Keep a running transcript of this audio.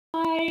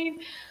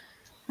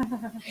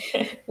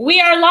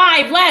We are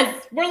live,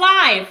 Les. We're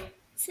live.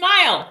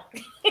 Smile.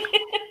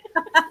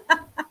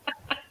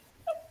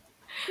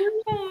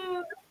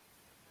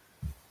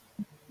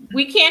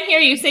 We can't hear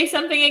you. Say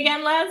something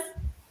again, Les.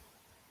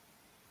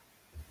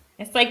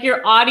 It's like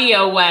your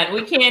audio went.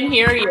 We can't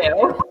hear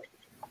you.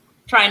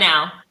 Try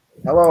now.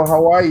 Hello,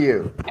 how are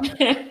you?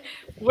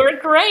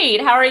 We're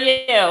great. How are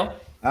you?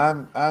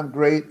 I'm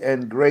great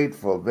and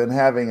grateful. Been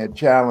having a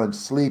challenge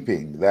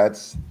sleeping.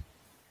 That's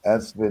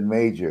been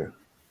major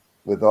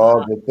with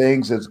all the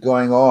things that's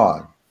going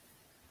on.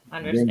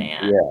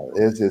 Understand. Yeah,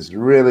 this has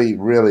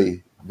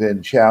really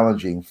been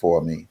challenging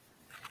for me.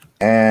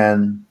 But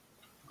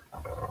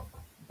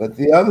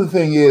the other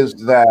thing is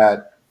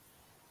that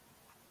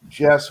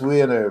just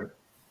we're in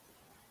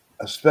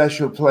a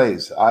special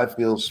place, I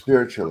feel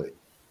spiritually.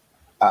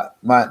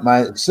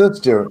 My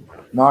sister,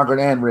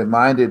 Margaret Ann,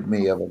 reminded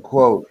me of a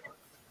quote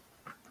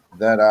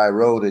that I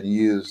wrote and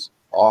used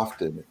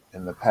often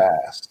in the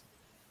past.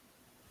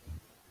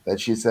 That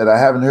she said, I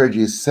haven't heard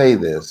you say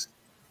this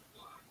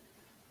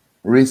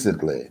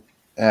recently.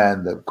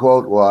 And the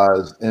quote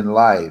was, in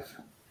life,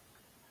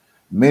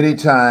 many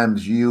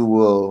times you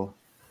will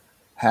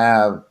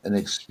have an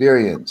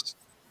experience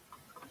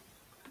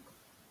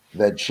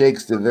that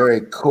shakes the very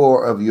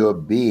core of your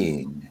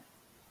being.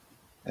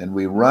 And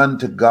we run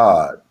to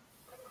God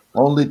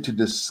only to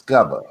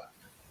discover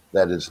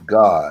that it's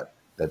God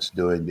that's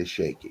doing the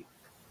shaking.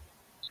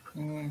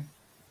 Mm.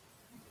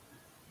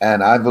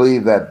 And I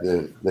believe that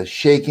the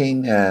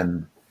shaking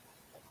and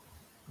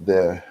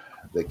the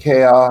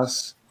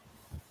chaos,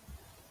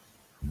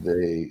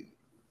 the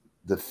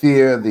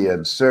fear, the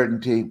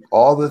uncertainty,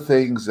 all the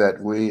things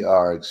that we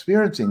are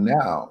experiencing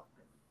now,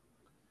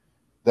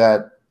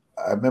 that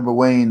I remember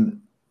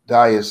Wayne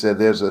Dyer said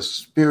there's a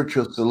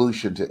spiritual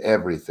solution to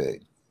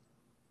everything.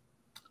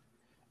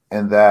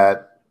 And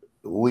that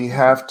we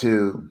have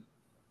to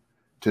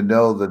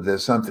know that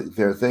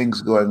there are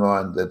things going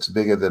on that's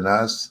bigger than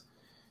us,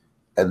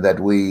 and that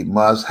we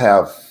must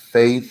have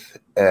faith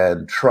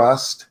and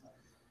trust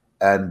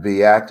and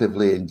be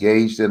actively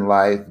engaged in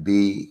life,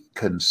 be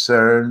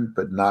concerned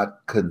but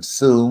not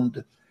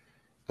consumed,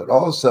 but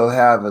also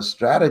have a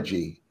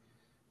strategy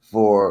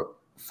for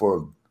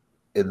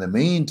in the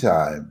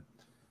meantime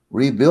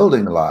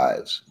rebuilding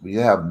lives. We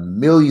have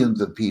millions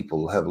of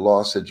people have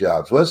lost their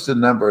jobs. What's the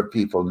number of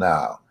people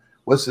now?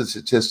 What's the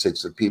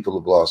statistics of people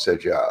who've lost their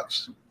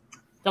jobs?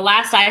 The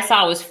last I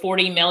saw was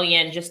 40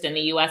 million just in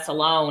the US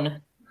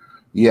alone.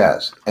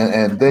 Yes.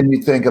 And then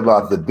you think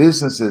about the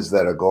businesses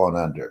that are going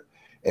under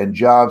and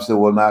jobs that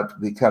will not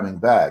be coming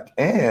back.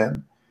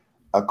 And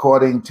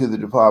according to the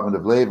Department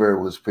of Labor,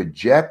 it was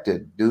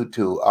projected due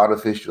to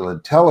artificial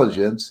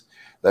intelligence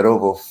that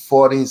over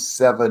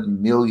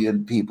 47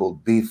 million people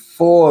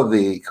before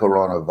the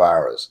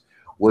coronavirus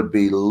would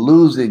be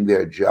losing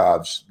their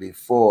jobs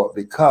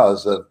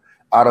because of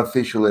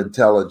artificial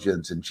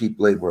intelligence and cheap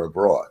labor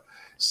abroad.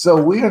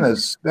 So we're in a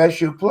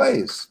special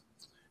place,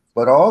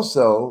 but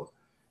also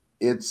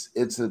it's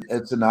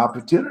an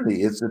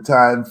opportunity. It's a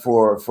time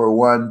for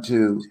one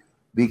to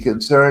be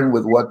concerned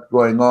with what's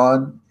going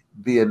on,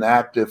 be an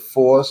active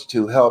force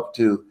to help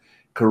to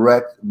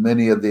correct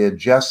many of the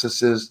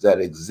injustices that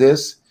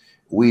exist.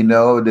 We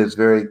know it is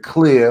very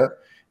clear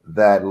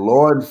that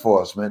law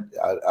enforcement,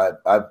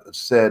 I've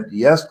said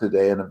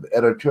yesterday in an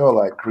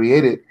editorial I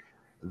created,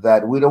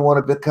 that we don't want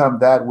to become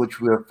that which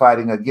we're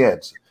fighting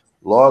against,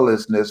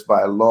 lawlessness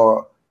by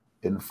law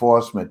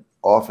enforcement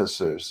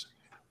officers.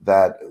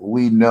 That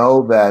we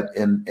know that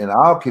in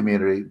our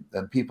community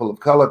and people of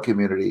color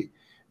community,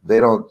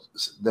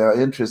 their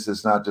interest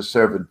is not to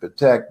serve and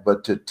protect,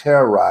 but to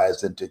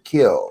terrorize and to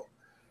kill.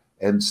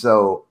 And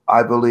so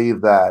I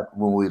believe that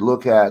when we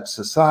look at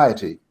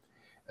society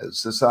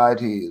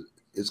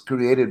is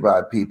created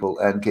by people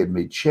and can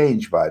be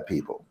changed by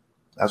people.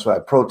 That's why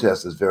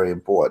protest is very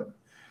important.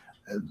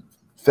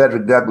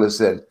 Frederick Douglass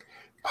said,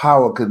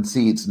 power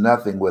concedes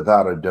nothing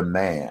without a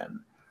demand.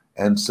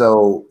 And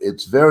so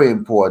it's very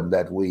important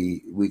that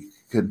we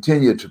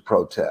continue to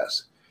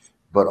protest,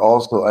 but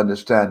also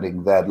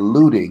understanding that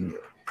looting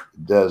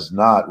does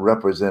not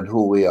represent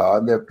who we are.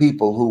 And there are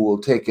people who will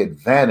take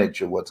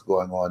advantage of what's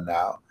going on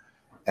now.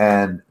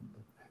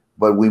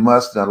 But we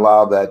must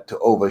allow that to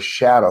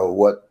overshadow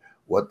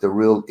what the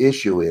real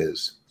issue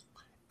is,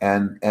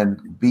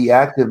 and be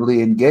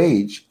actively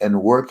engaged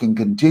and working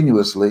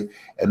continuously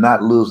and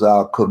not lose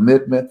our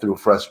commitment through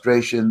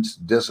frustrations,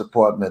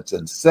 disappointments,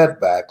 and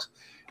setbacks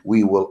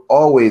we will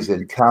always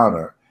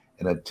encounter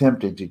in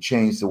attempting to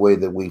change the way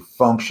that we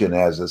function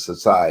as a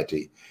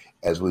society,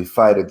 as we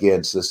fight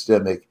against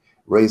systemic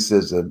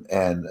racism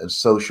and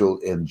social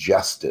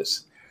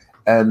injustice.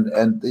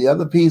 And the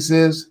other piece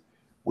is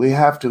we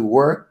have to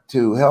work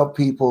to help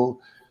people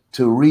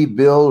to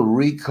rebuild,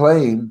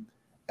 reclaim,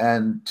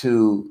 and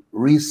to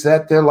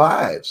reset their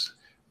lives.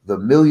 The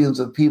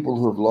millions of people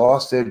who have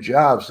lost their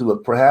jobs, who are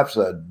perhaps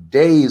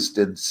dazed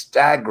and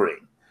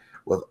staggering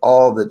with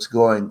all that's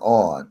going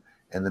on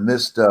in the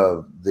midst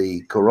of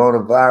the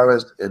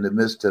coronavirus, in the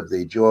midst of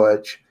the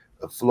George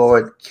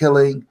Floyd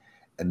killing,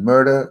 and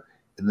murder.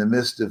 In the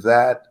midst of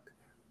that,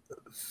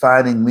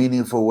 finding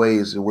meaningful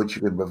ways in which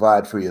you can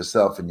provide for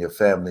yourself and your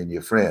family and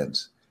your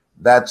friends.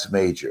 That's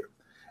major.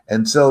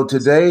 And so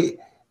today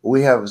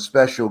we have a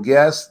special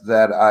guest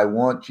that I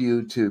want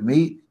you to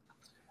meet,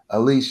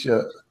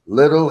 Alicia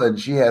Little, and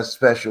she has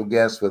special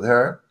guests with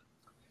her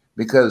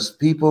because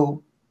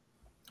people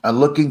are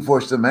looking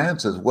for some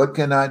answers. What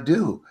can I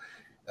do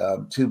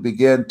to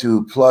begin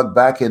to plug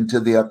back into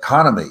the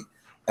economy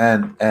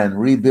and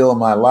rebuild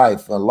my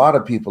life? A lot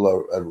of people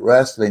are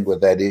wrestling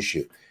with that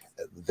issue.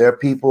 There are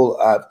people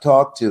I've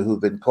talked to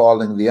who've been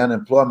calling the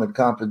Unemployment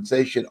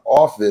Compensation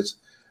Office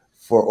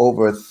for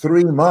over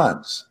 3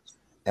 months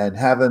and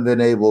haven't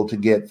been able to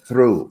get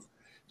through.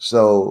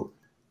 So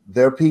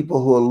there are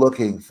people who are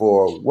looking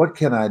for, what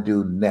can I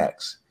do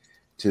next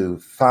to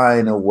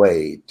find a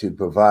way to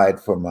provide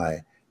for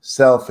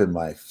myself and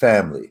my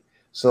family?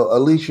 So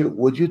Alicia,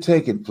 would you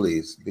take it,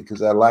 please?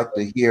 Because I'd like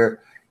to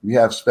hear, you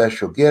have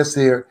special guests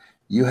here,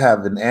 you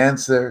have an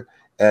answer,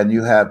 and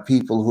you have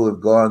people who have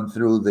gone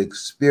through the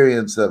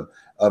experience of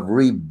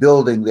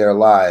rebuilding their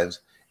lives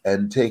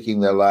and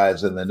taking their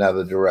lives in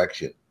another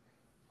direction.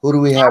 Who do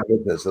we have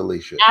with us,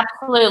 Alicia?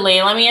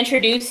 Absolutely. Let me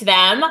introduce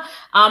them.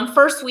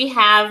 First, we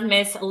have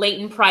Miss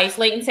Leighton Price.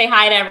 Leighton, say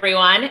hi to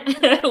everyone.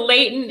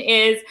 Leighton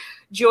is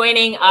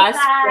joining us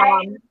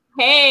from,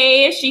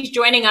 hey, she's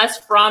joining us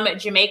from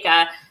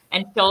Jamaica,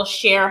 and she'll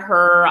share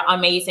her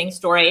amazing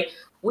story.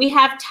 We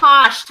have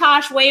Tosh.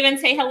 Tosh, wave and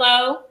say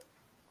hello.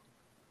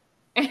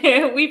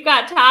 We've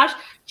got Tosh.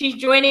 She's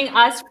joining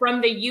us from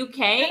the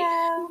UK.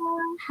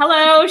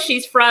 Hello.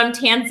 She's from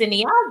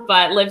Tanzania,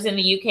 but lives in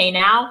the UK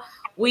now.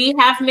 We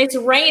have Miss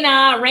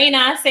Raina.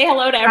 Raina, say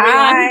hello to everyone.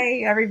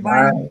 Hi,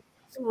 everyone.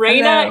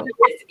 Raina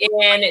is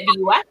in the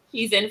US.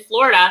 She's in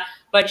Florida,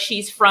 but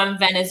she's from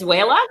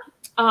Venezuela.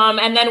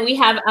 And then we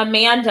have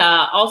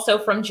Amanda, also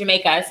from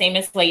Jamaica, same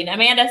as Leighton.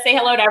 Amanda, say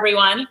hello to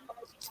everyone.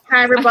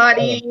 Hi,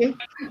 everybody.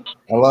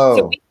 Hello.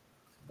 So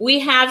we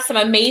have some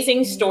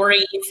amazing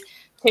stories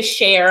to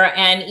share,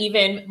 and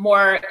even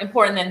more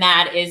important than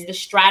that is the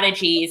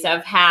strategies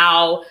of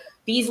how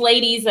these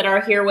ladies that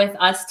are here with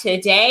us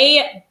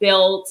today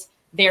built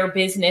their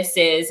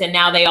businesses, and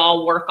now they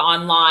all work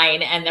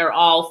online, and they're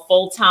all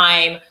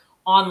full-time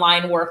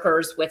online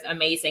workers with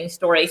amazing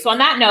stories. So on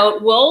that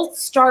note, we'll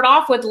start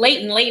off with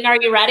Leighton. Leighton,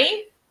 are you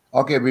ready?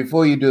 Okay,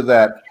 before you do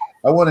that,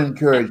 I want to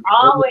encourage.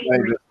 Always.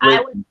 I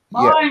was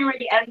born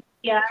ready.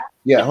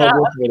 Yeah,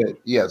 hold just a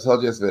minute. Yes,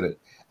 hold just a minute.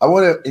 I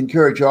want to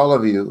encourage all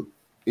of you,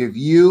 if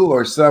you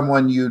or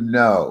someone you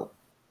know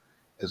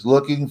is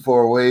looking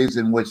for ways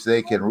in which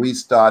they can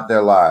restart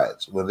their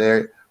lives,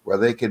 where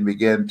they can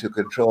begin to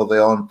control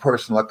their own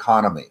personal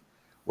economy,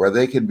 where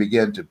they can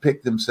begin to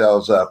pick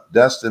themselves up,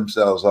 dust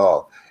themselves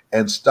off,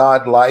 and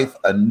start life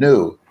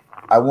anew,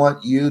 I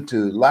want you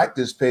to like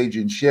this page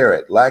and share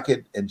it. Like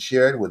it and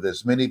share it with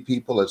as many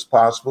people as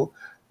possible,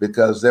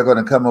 because they're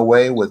going to come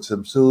away with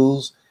some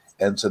tools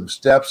and some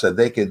steps that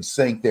they can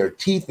sink their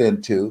teeth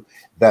into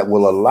that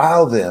will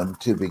allow them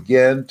to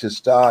begin to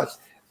start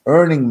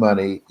earning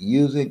money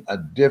using a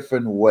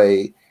different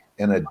way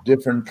in a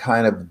different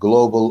kind of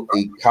global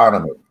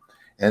economy.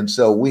 And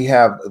so we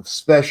have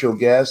special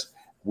guests.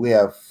 We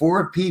have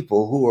 4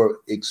 people who are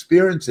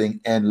experiencing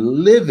and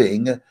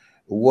living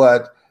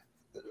what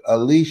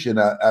Alicia, and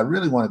I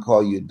really want to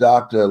call you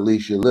Dr.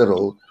 Alicia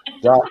Little.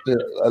 Dr.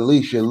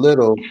 Alicia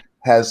Little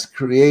has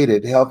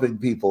created, helping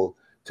people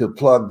to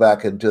plug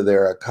back into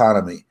their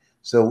economy.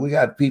 So we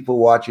got people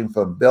watching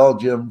from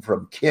Belgium,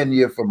 from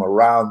Kenya, from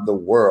around the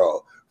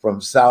world, from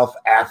South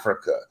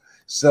Africa.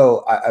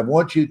 So I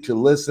want you to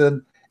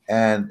listen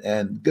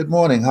and good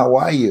morning, how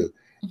are you?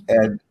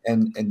 And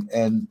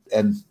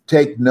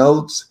take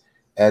notes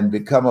and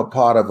become a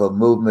part of a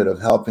movement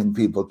of helping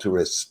people to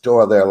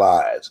restore their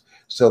lives.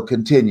 So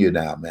continue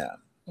now, ma'am.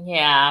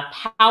 Yeah,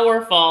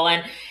 powerful.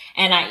 And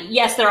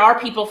yes, there are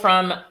people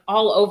from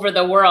all over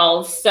the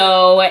world.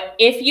 So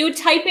if you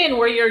type in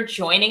where you're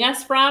joining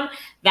us from,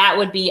 that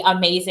would be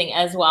amazing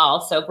as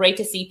well. So great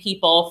to see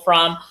people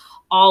from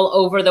all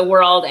over the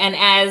world. And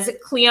as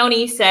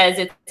Cleone says,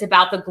 it's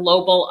about the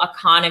global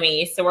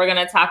economy. So we're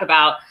going to talk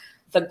about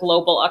the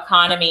global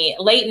economy.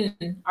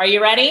 Leighton, are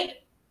you ready?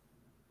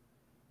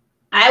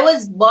 I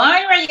was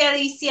born ready,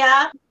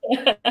 Alicia.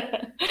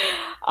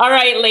 All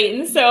right,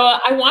 Leighton. So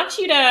I want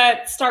you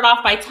to start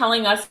off by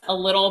telling us a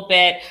little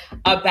bit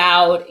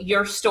about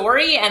your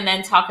story and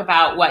then talk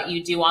about what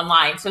you do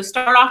online. So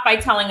start off by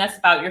telling us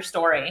about your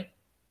story.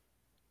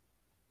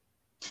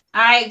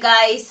 All right,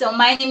 guys. So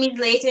my name is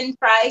Leighton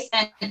Price,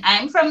 and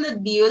I'm from the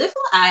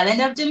beautiful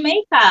island of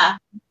Jamaica.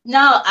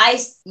 Now, I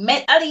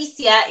met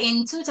Alicia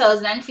in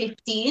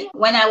 2015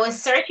 when I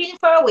was searching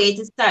for a way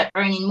to start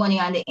earning money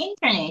on the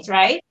internet,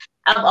 right?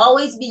 I've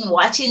always been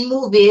watching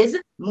movies.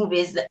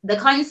 The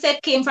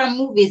concept came from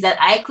movies that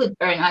I could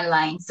earn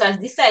online. So I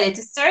decided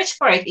to search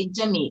for it in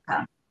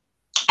Jamaica.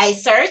 I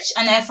searched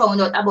and I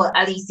found out about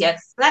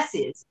Alicia's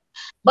classes.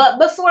 But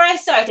before I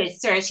started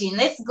searching,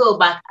 let's go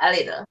back a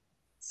little.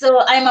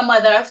 So I'm a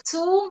mother of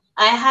 2.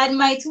 I had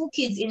my 2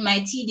 kids in my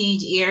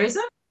teenage years,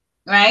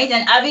 right?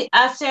 And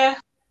after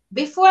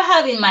before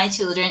having my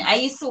children, I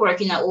used to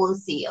work in a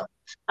wholesale.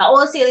 A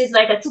wholesale is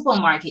like a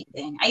supermarket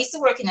then. I used to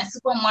work in a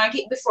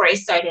supermarket before I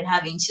started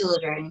having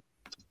children.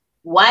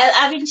 While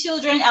having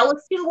children, I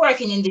was still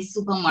working in the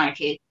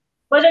supermarket.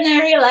 But then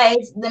I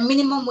realized the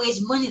minimum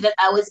wage money that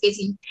I was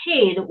getting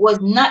paid was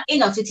not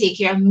enough to take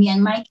care of me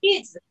and my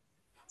kids.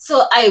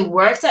 So I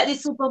worked at the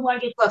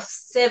supermarket for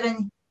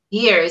 7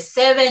 years,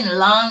 7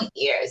 long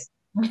years.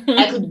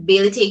 I could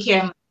barely take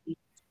care of my kids.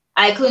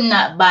 I could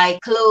not buy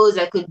clothes.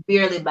 I could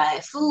barely buy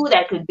food.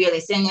 I could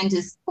barely send them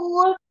to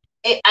school.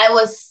 I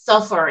was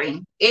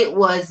suffering. It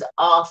was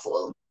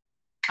awful,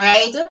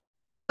 right?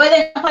 But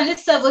then upon the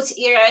 7th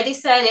year, I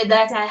decided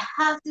that I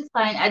have to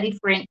find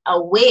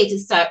a way to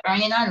start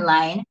earning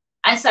online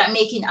and start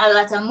making a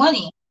lot of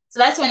money. So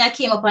that's when I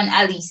came upon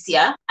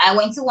Alicia. I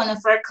went to one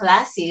of her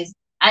classes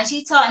and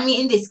she taught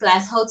me in this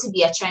class how to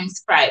be a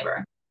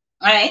transcriber,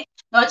 right?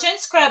 Now, a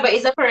transcriber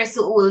is a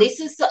person who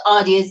listens to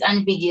audios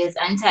and videos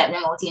and type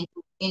them out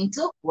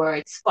into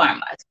words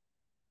format.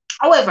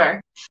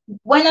 However,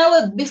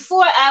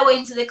 before I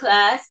went to the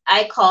class,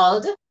 I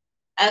called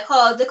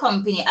the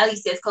company,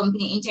 Alicia's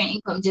company, Intern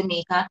Income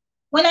Jamaica.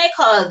 When I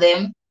called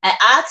them, I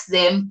asked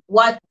them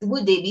what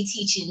would they be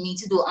teaching me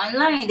to do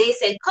online. They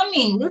said, come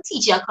in, we'll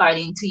teach you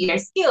according to your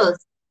skills.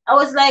 I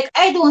was like,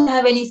 I don't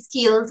have any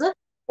skills.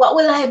 What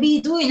will I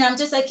be doing? I'm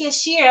just a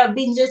cashier. I've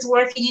been just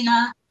working in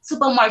a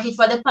supermarket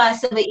for the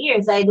past 7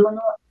 years. I don't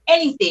know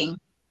anything.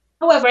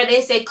 However,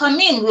 they said, come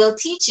in, we'll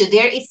teach you.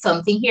 There is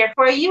something here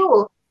for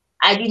you.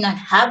 I did not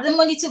have the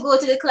money to go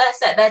to the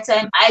class at that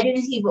time. I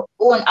didn't even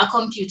own a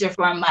computer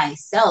for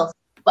myself.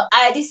 But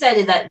I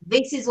decided that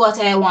this is what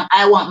I want.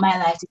 I want my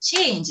life to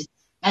change.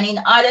 And in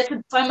order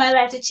for my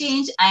life to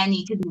change, I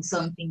need to do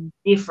something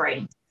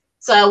different.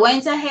 So I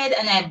went ahead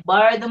and I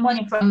borrowed the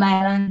money from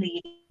my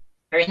landlady,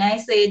 very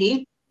nice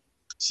lady.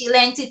 She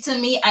lent it to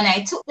me and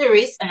I took the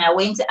risk and I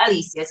went to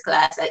Alicia's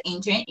class at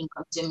Intern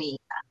Income Jamaica,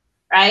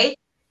 right?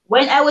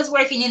 When I was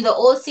working in the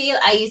wholesale,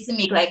 I used to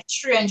make like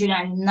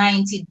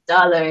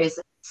 $390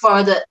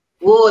 for the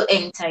whole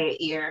entire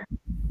year,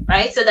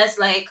 right? So that's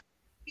like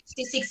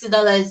 $50,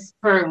 $60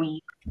 per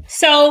week.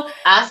 So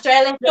after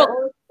I left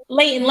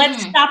Leighton,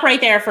 let's stop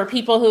right there for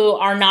people who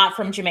are not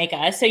from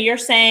Jamaica. So you're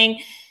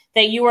saying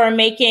that you were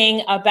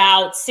making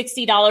about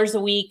 $60 a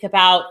week,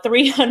 about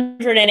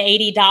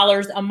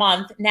 $380 a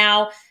month.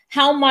 Now,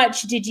 how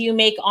much did you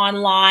make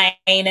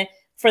online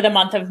for the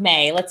month of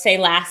May? Let's say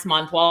last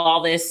month while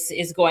all this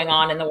is going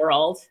on in the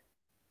world.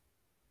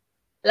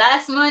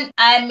 Last month,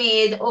 I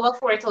made over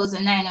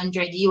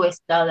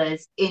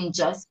 $4,900 in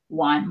just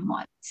 1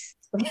 month.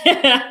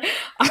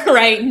 All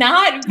right,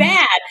 not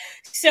bad.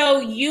 So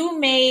you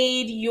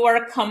made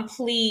your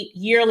complete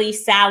yearly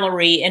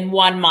salary in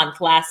 1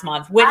 month last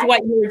month with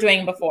what you were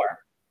doing before.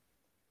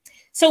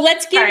 So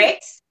let's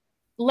give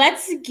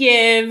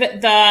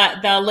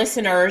the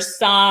listeners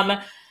some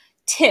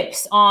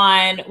tips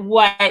on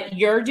what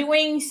you're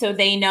doing so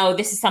they know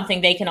this is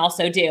something they can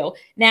also do.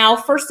 Now,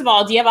 first of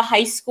all, do you have a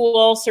high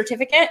school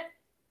certificate?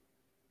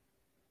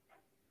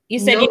 You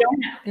said you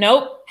don't have,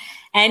 nope.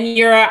 And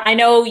I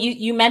know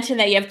you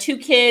mentioned that you have 2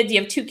 kids. You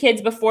have 2 kids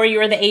before you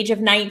were the age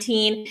of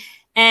 19.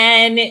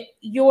 And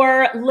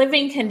your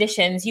living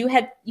conditions, you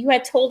had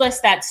told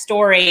us that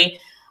story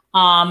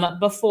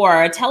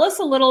before. Tell us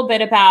a little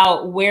bit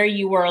about where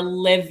you were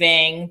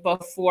living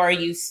before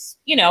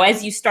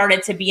as you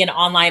started to be an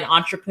online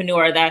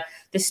entrepreneur.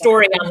 The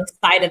story on the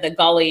side of the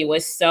gully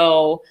was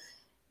so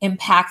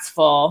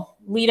impactful.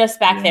 Lead us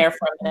back there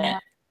for a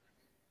minute.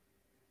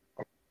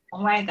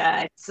 Oh my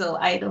God. So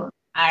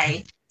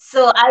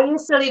So I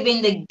used to live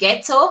in the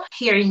ghetto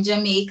here in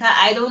Jamaica.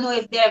 I don't know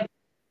if they have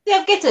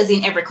ghettos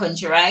in every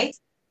country, right?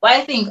 But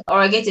I think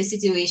our ghetto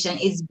situation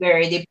is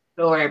very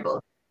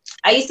deplorable.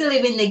 I used to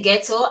live in the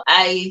ghetto.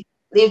 I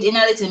lived in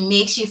a little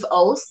makeshift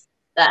house.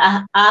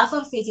 Half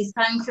of it is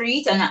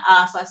concrete and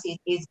half of it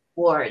is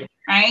board,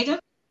 right?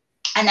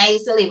 And I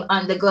used to live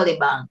on the gully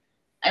bank.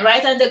 And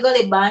right on the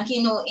gully bank,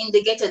 in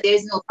the ghetto,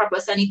 there's no proper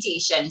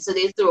sanitation. So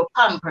they throw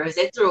Pampers,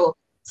 they throw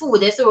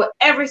food, they throw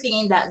everything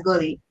in that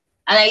gully.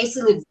 And I used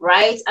to live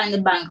right on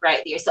the bank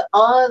right there. So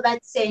all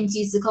that scent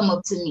used to come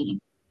up to me.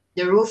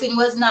 The roofing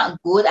was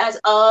not good at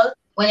all.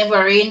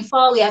 Whenever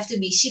rainfall, we have to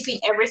be shifting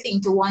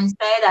everything to one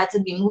side. I had to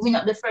be moving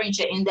up the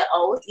furniture in the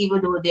house,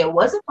 even though there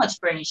wasn't much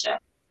furniture.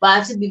 But I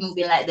have to be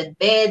moving like the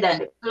bed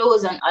and the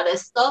clothes and other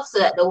stuff so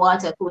that the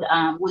water would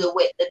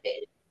wet the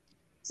bed.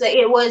 So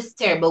it was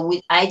terrible.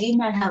 I did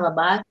not have a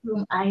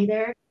bathroom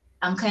either.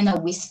 I'm kind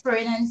of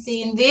whispering and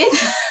saying this.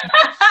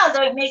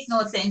 So it makes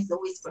no sense to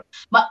whisper.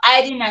 But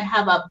I did not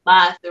have a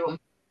bathroom.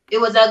 It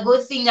was a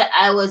good thing that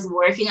I was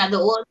working at the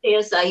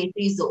wholesale, so I used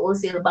to use the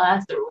wholesale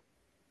bathroom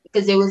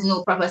because there was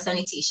no proper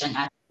sanitation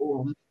at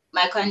home.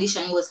 My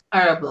condition was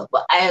horrible.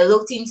 But I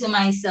looked into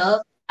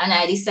myself and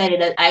I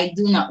decided that I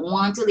do not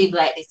want to live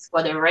like this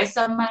for the rest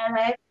of my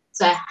life.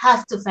 So I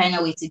have to find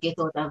a way to get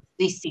out of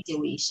this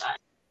situation.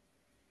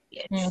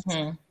 Yes.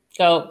 Mm-hmm.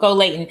 Go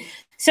Leighton.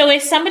 So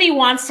if somebody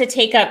wants to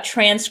take up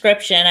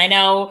transcription, I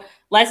know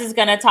Les is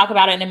going to talk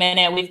about it in a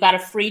minute. We've got a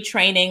free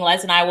training.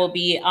 Les and I will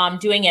be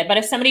doing it. But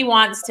if somebody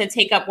wants to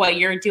take up what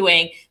you're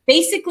doing,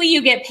 basically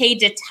you get paid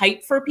to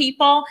type for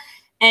people.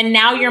 And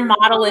now your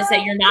model is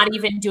that you're not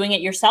even doing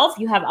it yourself.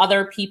 You have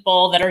other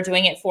people that are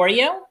doing it for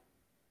you.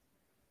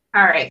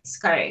 Correct.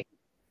 So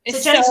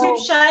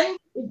transcription.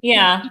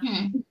 Yeah.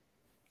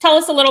 Tell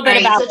us a little bit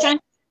about it.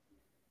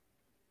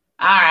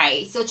 All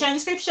right. So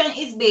transcription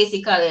is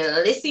basically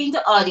listening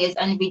to audios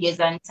and videos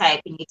and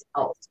typing it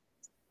out.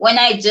 When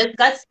I just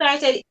got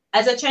started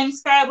as a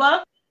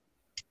transcriber,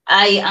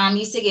 I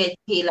used to get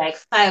paid like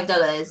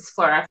 $5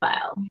 for a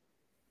file,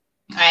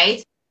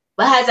 right?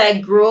 But as I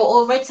grow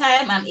over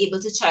time, I'm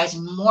able to charge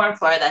more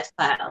for that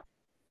file.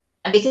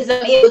 And because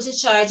I'm able to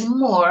charge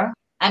more,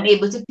 I'm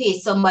able to pay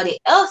somebody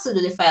else to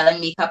do the file and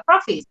make a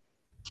profit.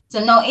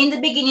 So now in the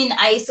beginning,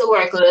 I used to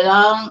work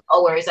long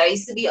hours. I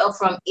used to be up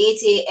from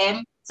 8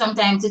 a.m.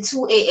 sometimes to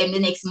 2 a.m. the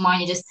next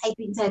morning, just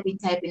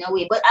typing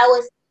away. But I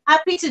was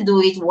happy to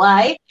do it.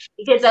 Why?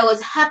 Because I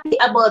was happy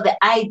about the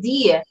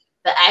idea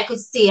that I could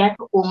stay at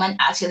home and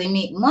actually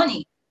make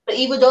money. So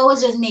even though I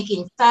was just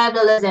making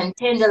 $5 and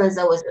 $10,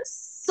 I was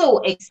just so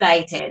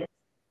excited.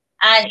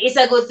 And it's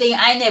a good thing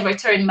I never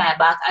turned my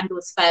back on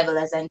those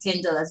 $5 and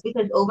 $10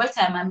 because over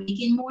time I'm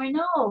making more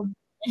now,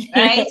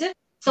 right?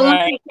 So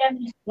right.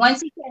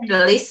 once you can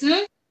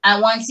listen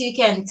and once you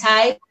can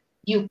type,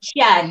 you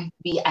can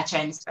be a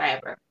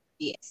transcriber.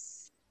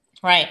 Yes.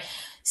 Right.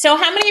 So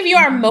how many of you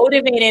are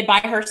motivated by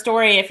her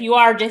story? If you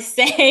are, just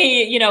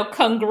say, you know,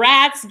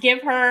 congrats,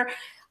 give her,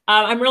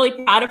 I'm really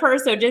proud of her.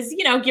 So just,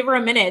 you know, give her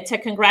a minute to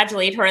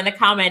congratulate her in the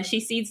comments. She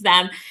sees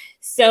them.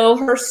 So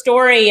her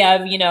story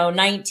of, you know,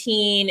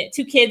 2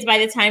 kids by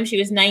the time she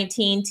was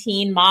 19,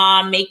 teen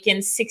mom, making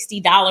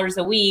 $60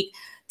 a week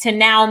to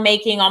now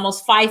making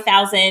almost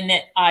 5,000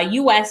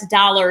 US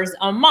dollars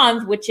a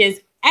month, which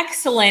is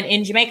excellent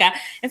in Jamaica.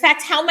 In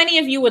fact, how many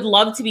of you would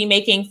love to be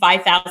making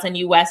 5,000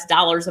 US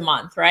dollars a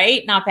month,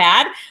 right? Not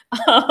bad.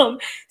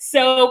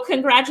 So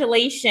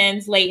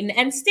congratulations, Leighton,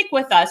 and stick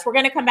with us. We're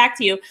going to come back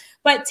to you,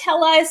 but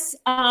tell us,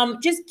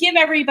 just give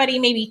everybody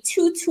maybe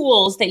 2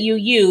 tools that you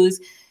use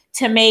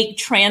to make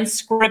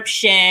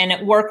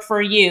transcription work for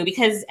you.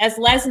 Because as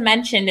Les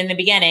mentioned in the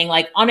beginning,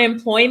 like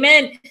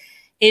unemployment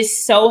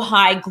is so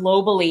high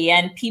globally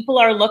and people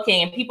are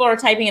looking and people are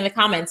typing in the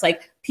comments,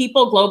 like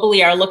people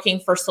globally are looking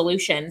for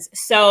solutions.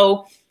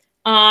 So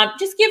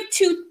just give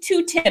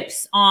two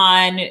tips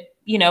on,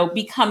 you know,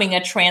 becoming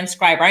a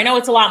transcriber. I know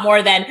it's a lot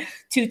more than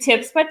 2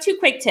 tips, but 2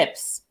 quick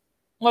tips.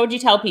 What would you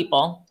tell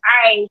people?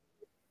 All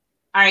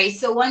right.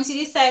 So once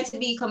you decide to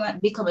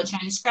become a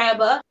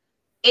transcriber,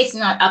 it's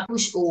not a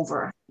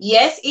pushover.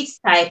 Yes, it's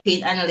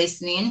typing and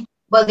listening,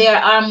 but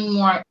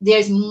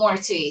there's more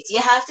to it. You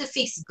have to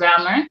fix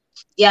grammar.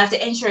 You have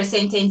to ensure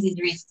sentences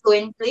read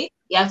fluently.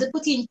 You have to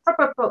put in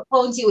proper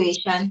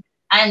punctuation,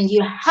 and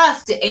you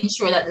have to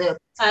ensure that the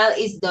file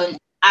is done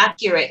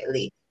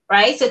accurately,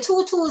 right? So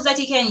 2 tools that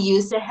you can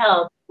use to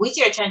help with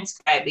your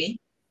transcribing.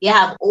 You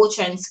have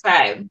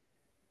OTranscribe.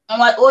 And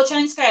what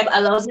OTranscribe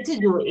allows you to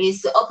do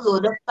is to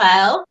upload the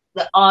file,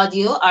 the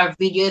audio or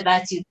video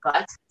that you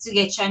got to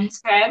get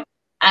transcribed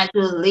and to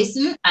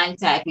listen and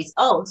type it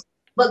out.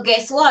 But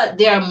guess what?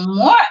 There are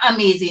more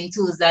amazing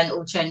tools than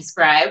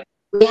OTranscribe.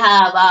 We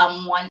have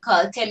one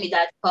called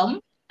Temi.com.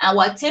 And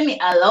what Temi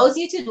allows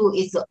you to do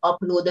is to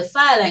upload the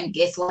file, and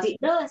guess what it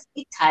does?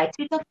 It types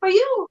it up for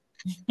you.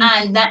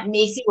 And that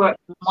makes it work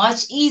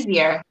much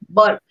easier,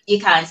 but you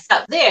can't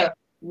stop there.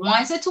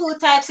 Once the tool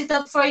types it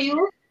up for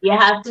you, you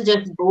have to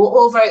just go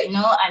over it, you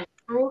know, and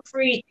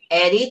proofread,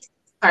 edit,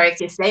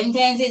 correct your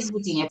sentences,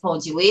 put in your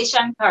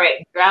punctuation,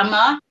 correct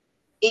grammar.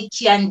 It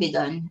can be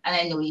done, and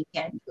I know you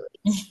can do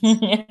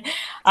it.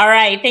 All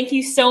right. Thank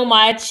you so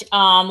much,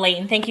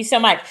 Leighton. Thank you so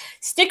much.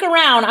 Stick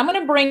around. I'm going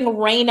to bring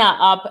Raina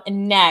up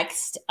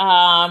next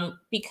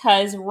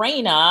because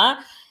Raina,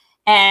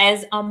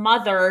 as a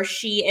mother,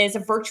 she is a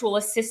virtual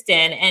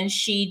assistant and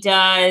she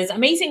does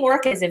amazing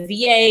work as a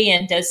VA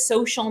and does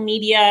social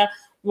media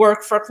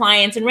work for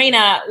clients. And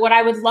Raina, what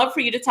I would love for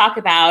you to talk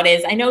about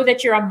is, I know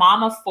that you're a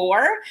mom of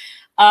 4.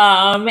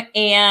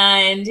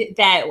 And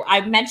that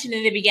I mentioned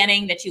in the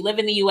beginning that you live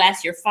in the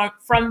US, you're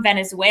from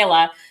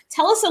Venezuela.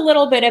 Tell us a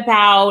little bit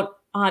about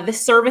the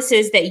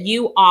services that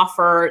you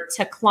offer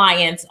to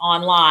clients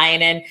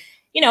online and,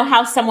 you know,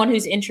 how someone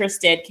who's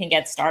interested can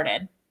get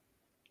started.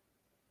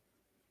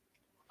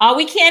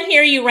 We can't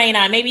hear you,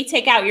 Raina. Maybe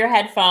take out your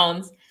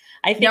headphones.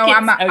 I think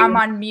I'm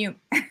on mute.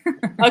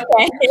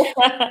 Okay.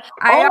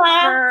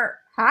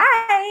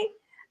 Hi.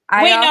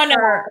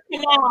 No.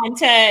 Come on.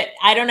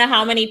 I don't know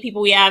how many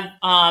people we have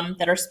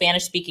that are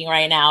Spanish speaking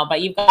right now,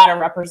 but you've got to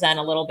represent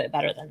a little bit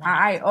better than that.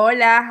 Hi,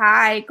 hola,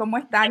 hi. ¿Cómo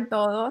están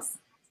todos?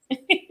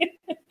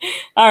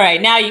 All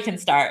right, now you can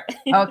start.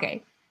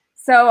 Okay.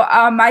 So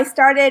I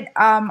started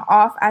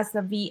off as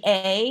a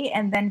VA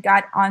and then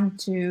got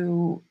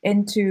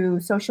into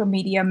social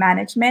media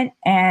management.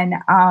 And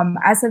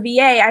as a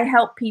VA, I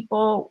help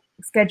people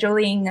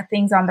scheduling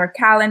things on their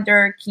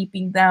calendar,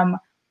 keeping them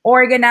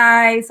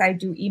organized. I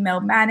do email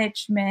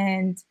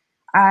management.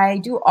 I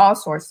do all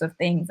sorts of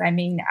things. I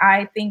mean,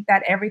 I think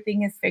that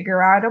everything is figure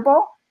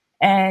outable.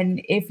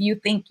 And if you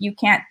think you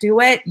can't do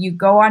it, you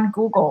go on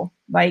Google.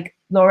 Like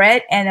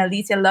Laurette and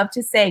Alicia love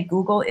to say,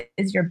 Google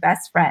is your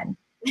best friend.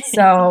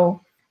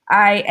 So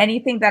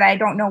anything that I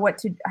don't know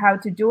how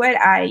to do it,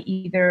 I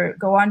either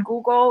go on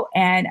Google,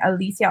 and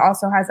Alicia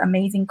also has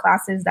amazing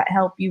classes that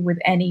help you with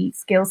any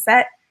skill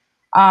set.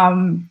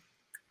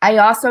 I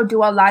also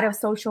do a lot of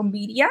social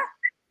media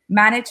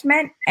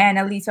management, and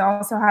Alicia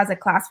also has a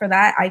class for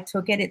that. I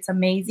took it. It's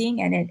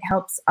amazing, and it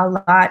helps a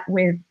lot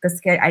with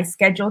I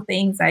schedule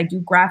things. I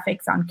do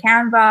graphics on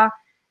Canva.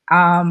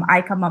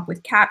 I come up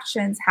with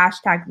captions,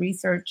 hashtag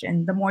research,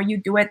 and the more you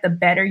do it, the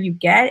better you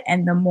get,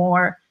 and the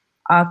more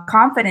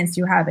confidence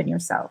you have in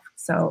yourself.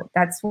 So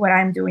that's what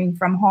I'm doing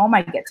from home.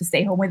 I get to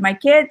stay home with my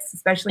kids,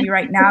 especially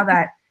right now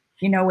that,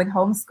 with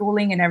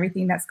homeschooling and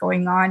everything that's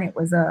going on. It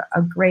was a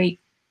great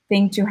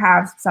thing to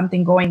have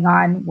something going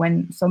on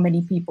when so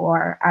many people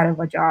are out of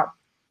a job.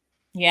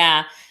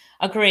 Yeah,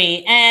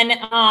 agree. And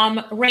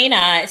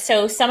Raina,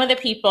 so some of the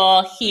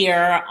people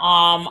here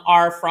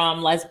are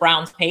from Les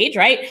Brown's page,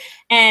 right?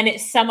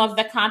 And some of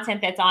the content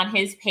that's on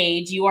his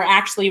page, you are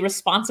actually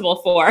responsible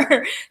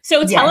for.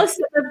 So tell us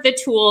some of the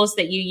tools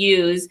that you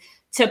use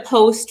to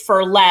post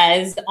for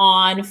Les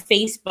on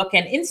Facebook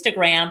and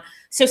Instagram.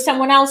 So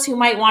someone else who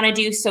might want to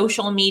do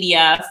social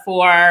media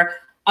for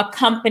a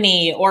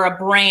company or a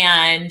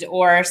brand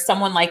or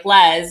someone like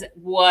Les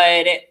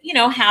would,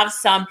 have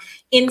some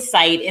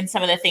insight in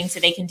some of the things that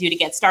they can do to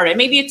get started.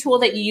 Maybe a tool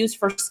that you use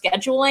for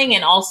scheduling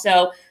and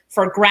also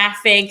for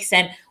graphics.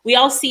 And we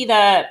all see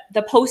the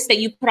posts that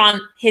you put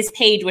on his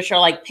page, which are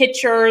like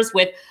pictures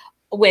with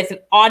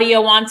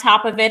audio on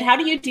top of it. How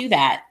do you do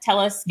that?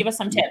 Give us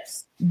some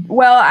tips.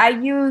 Well, I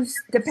use,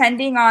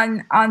 depending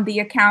on the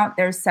account,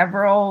 there's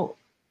several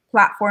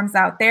platforms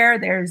out there.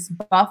 There's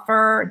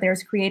Buffer,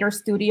 there's Creator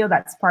Studio,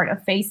 that's part of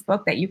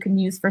Facebook that you can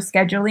use for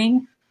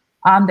scheduling.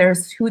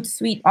 There's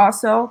Hootsuite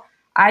also.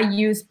 I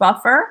use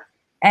Buffer,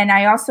 and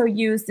I also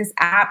use this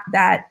app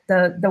that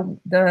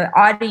the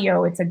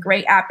audio, it's a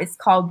great app. It's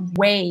called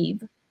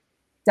Wave,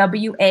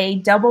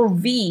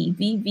 WAVVVE.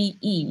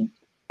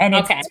 And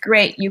it's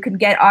great. You can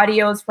get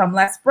audios from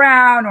Les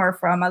Brown or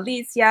from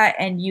Alicia,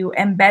 and you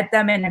embed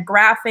them in a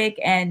graphic,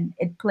 and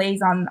it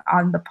plays on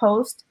the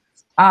post.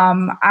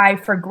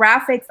 For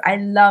graphics, I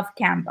love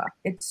Canva.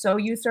 It's so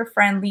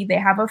user-friendly. They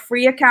have a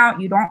free account.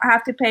 You don't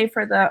have to pay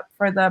for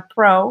the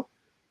pro,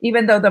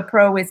 even though the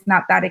pro is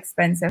not that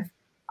expensive.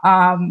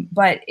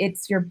 But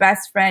it's your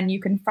best friend. You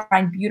can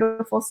find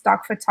beautiful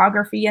stock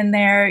photography in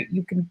there.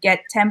 You can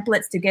get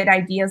templates to get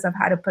ideas of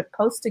how to put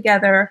posts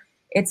together.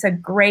 It's a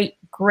great,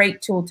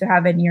 great tool to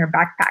have in your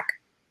backpack.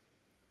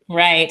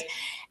 Right.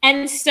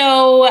 And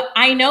so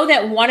I know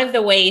that one of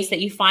the ways that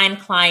you find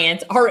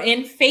clients are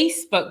in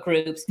Facebook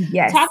groups.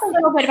 Yes. Talk a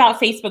little bit about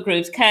Facebook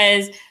groups,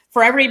 because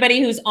for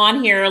everybody who's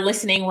on here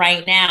listening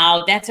right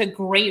now, that's a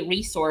great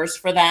resource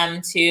for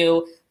them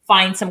to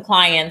find some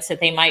clients that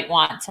they might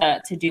want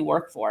to do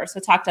work for. So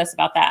talk to us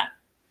about that.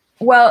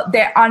 Well,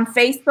 on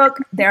Facebook,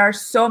 there are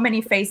so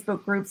many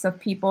Facebook groups of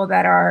people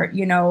that are,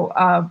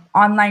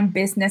 online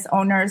business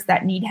owners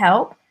that need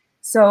help.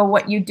 So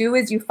what you do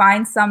is you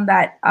find some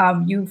that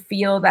you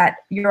feel that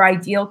your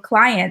ideal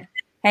client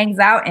hangs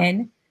out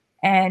in,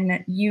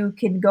 and you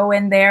can go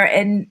in there,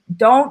 and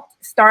don't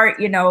start,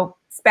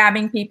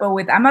 spamming people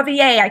with, I'm a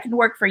VA, I can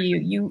work for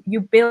you.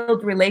 You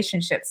build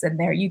relationships in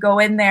there. You go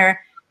in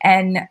there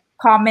and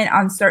comment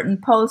on certain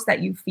posts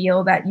that you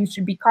feel that you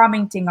should be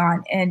commenting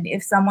on. And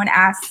if someone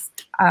asks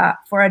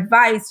for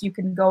advice, you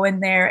can go in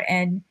there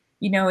and,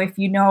 if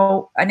you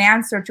know an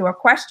answer to a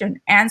question,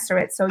 answer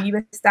it. So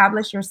you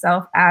establish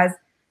yourself as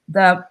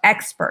the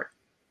expert.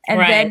 And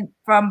then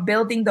from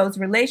building those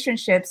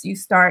relationships, you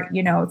start,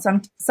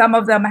 some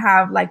of them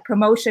have like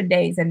promotion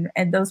days, and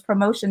those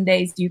promotion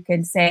days you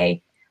can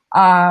say,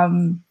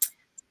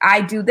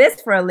 I do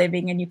this for a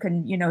living, and you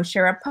can,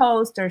 share a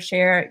post or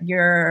share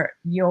your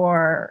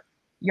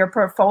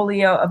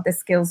portfolio of the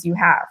skills you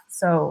have.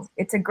 So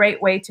it's a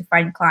great way to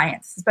find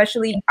clients,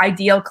 especially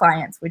ideal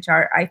clients, which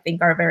I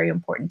think are very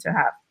important to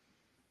have.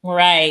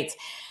 Right.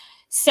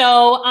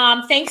 So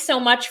thanks so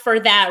much for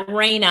that,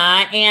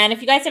 Raina. And if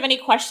you guys have any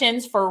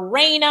questions for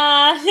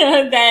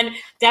Raina, then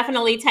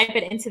definitely type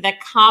it into the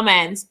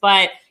comments.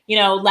 But,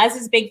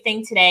 Les's big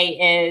thing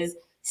today is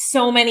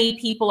so many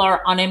people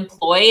are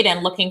unemployed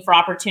and looking for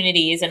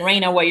opportunities. And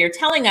Raina, what you're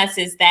telling us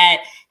is that,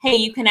 hey,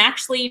 you can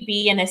actually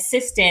be an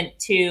assistant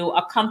to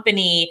a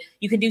company.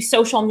 You can do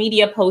social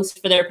media posts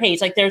for their page.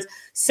 Like, there's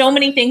so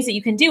many things that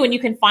you can do, and you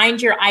can find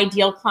your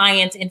ideal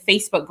clients in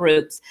Facebook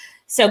groups.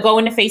 So go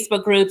into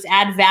Facebook groups,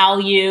 add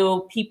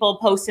value. People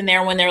post in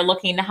there when they're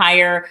looking to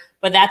hire,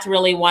 but that's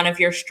really one of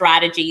your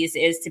strategies,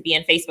 is to be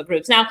in Facebook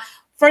groups. Now,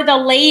 for the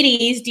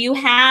ladies,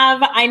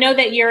 I know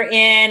that you're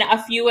in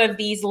a few of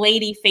these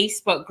lady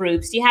Facebook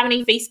groups. Do you have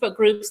any Facebook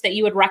groups that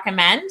you would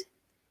recommend?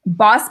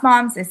 Boss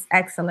Moms is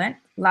excellent.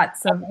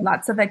 Lots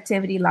of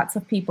activity, lots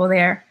of people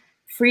there.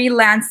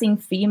 Freelancing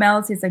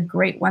Females is a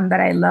great one that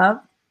I love.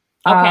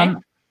 Okay.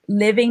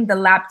 Living the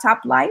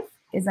Laptop Life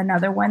is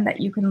another one that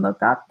you can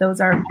look up.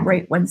 Those are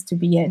great ones to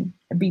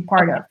be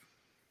part of.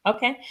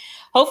 Okay.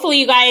 Hopefully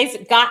you guys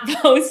got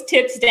those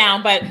tips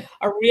down, but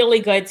a really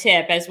good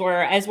tip as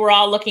we're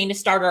all looking to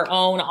start our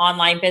own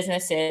online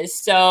businesses.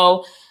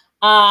 So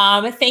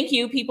thank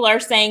you. People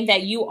are saying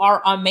that you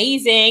are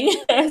amazing.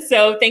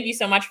 So thank you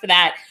so much for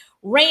that.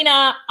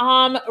 Raina,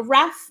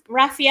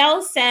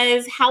 Raphael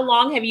says, how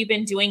long have you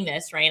been doing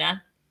this, Raina?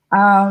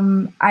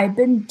 I've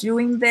been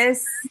doing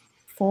this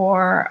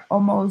for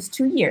almost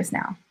 2 years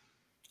now.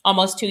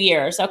 Almost 2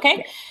 years.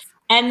 Okay.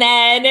 And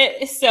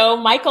then, so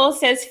Michael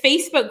says,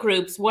 Facebook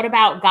groups, what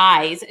about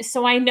guys?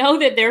 So I know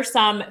that there's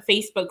some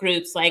Facebook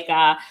groups like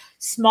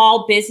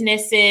small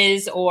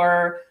businesses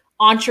or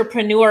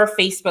entrepreneur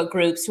Facebook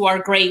groups who are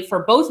great for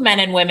both men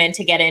and women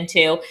to get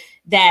into,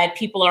 that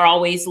people are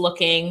always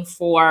looking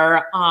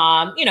for,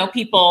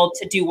 people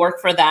to do work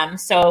for them.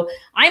 So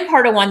I'm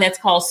part of one that's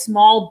called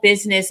Small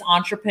Business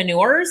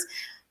Entrepreneurs.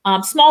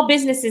 Small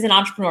Businesses and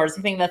Entrepreneurs,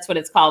 I think that's what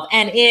it's called.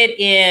 And it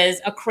is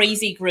a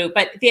crazy group,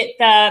 but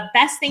the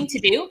best thing to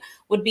do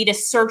would be to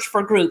search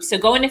for groups. So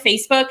go into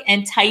Facebook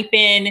and type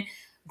in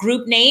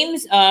group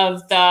names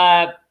of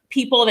the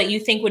people that you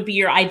think would be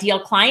your ideal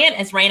client,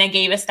 as Raina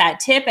gave us that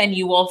tip, and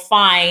you will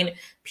find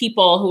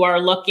people who are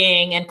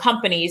looking and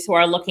companies who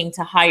are looking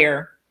to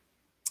hire.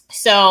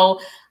 So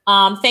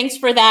thanks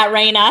for that,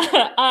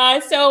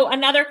 Raina. So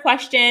another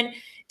question,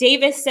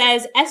 Davis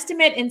says,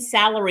 estimate and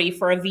salary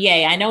for a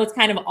VA. I know it's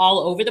kind of all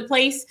over the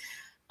place,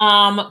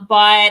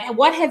 but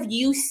what have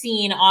you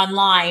seen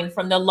online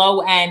from the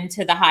low end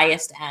to the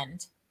highest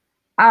end?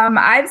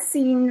 I've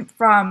seen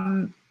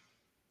from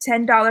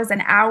 $10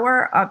 an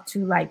hour up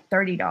to like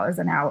 $30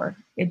 an hour.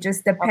 It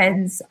just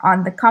depends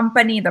on the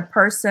company, the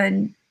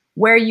person,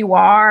 where you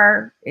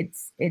are. It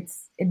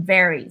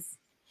varies.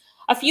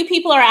 A few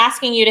people are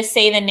asking you to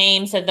say the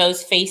names of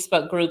those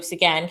Facebook groups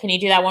again. Can you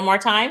do that one more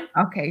time?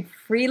 Okay.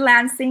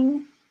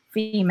 Freelancing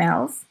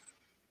Females,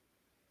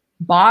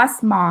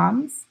 Boss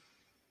Moms,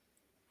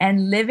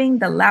 and Living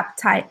the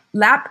Laptop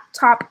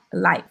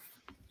Life.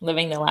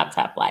 Living the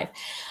Laptop Life.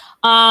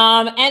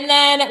 And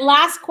then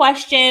last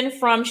question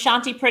from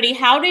Shanti Pretty.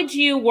 How did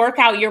you work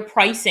out your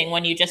pricing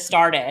when you just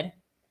started?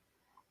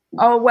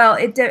 Oh, well,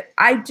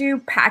 I do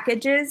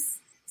packages.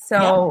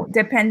 So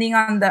depending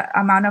on the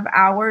amount of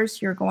hours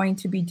you're going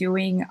to be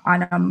doing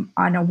on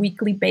a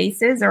weekly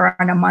basis or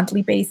on a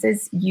monthly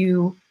basis,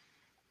 you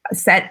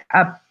set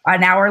up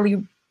an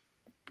hourly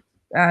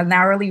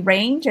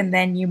range, and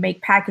then you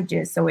make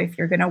packages. So if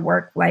you're going to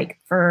work like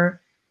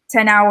for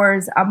 10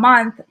 hours a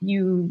month,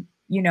 you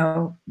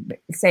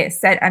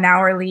set an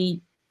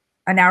hourly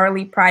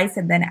price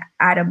and then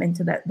add them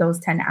into those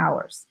 10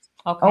 hours.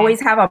 Okay.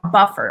 Always have a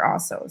buffer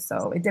also.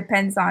 So it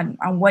depends on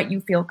what you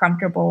feel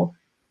comfortable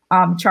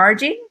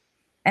charging,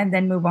 and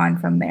then move on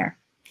from there.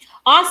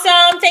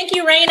 Awesome. Thank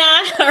you,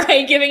 Raina. All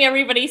right, giving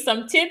everybody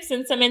some tips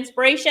and some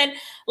inspiration.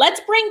 Let's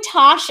bring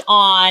Tosh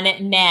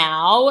on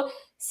now.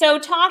 So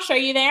Tosh, are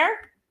you there?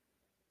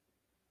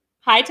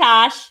 Hi,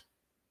 Tosh.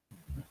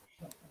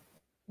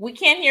 We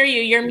can't hear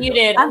you. You're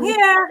muted. I'm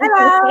here.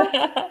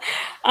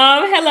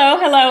 Hello.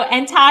 Hello.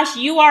 And Tosh,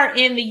 you are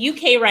in the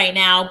UK right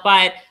now,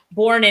 but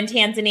born in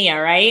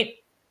Tanzania, right?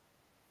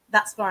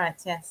 That's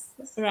correct, yes.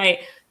 Right.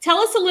 Tell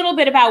us a little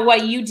bit about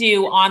what you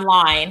do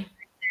online.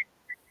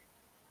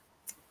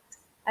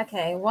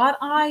 Okay, what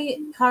I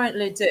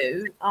currently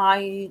do,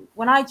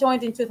 when I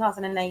joined in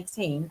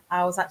 2018,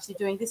 I was actually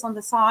doing this on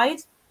the side,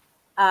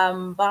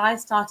 but I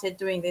started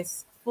doing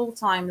this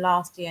full-time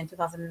last year in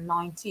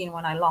 2019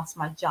 when I lost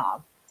my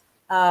job.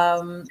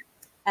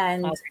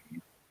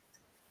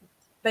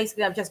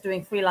 Basically, I'm just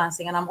doing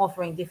freelancing, and I'm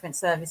offering different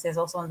services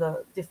also on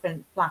the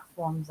different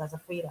platforms as a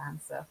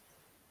freelancer.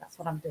 That's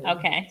what I'm doing.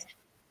 Okay.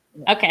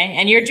 Yeah. Okay.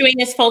 And you're doing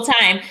this full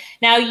time.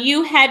 Now,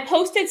 you had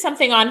posted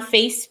something on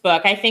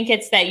Facebook. I think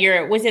it's that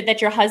was it that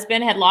your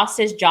husband had lost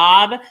his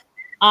job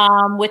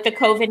with the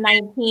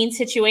COVID-19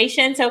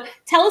 situation? So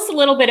tell us a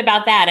little bit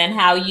about that and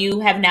how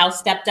you have now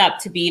stepped up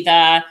to be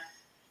the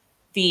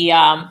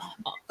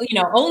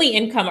only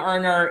income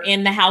earner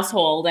in the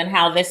household, and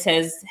how this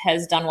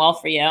has done well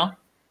for you.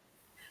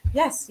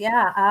 Yes.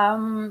 Yeah.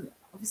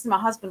 Obviously, my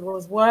husband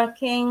was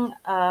working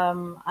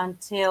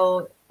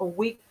until a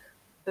week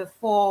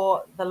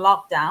before the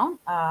lockdown.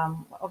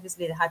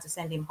 Obviously, they had to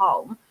send him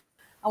home.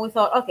 And we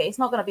thought, okay, it's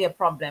not going to be a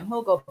problem.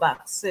 He'll go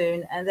back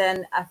soon. And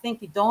then I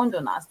think it dawned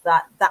on us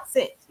that that's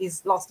it.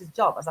 He's lost his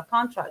job as a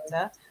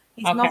contractor.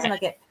 He's not going to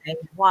get paid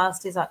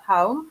whilst he's at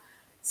home.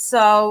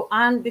 So,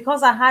 and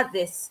because I had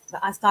this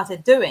that I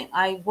started doing,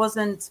 I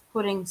wasn't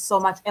putting so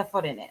much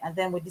effort in it. And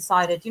then we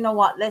decided, you know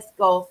what, let's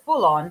go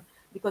full on,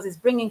 because it's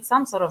bringing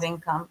some sort of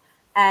income.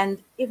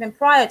 And even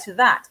prior to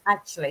that,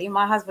 actually,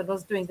 my husband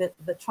was doing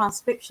the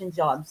transcription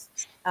jobs.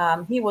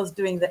 He was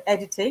doing the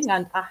editing,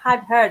 and I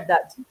had heard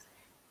that,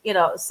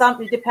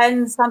 it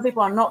depends. Some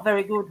people are not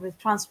very good with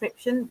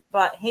transcription,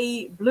 but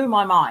he blew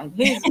my mind.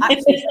 He's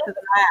actually better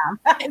than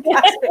I am.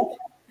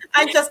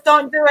 I just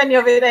don't do any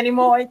of it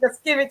anymore. I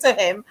just give it to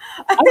him.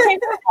 Okay.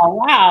 Oh,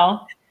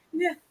 wow.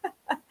 Yeah.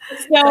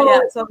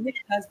 So so he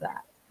does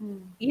that.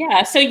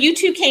 Yeah. So you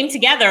two came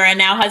together, and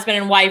now husband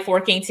and wife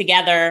working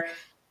together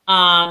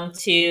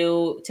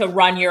to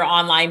run your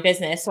online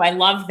business. So I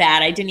love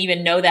that. I didn't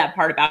even know that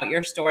part about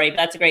your story, but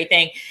that's a great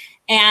thing.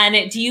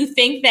 And do you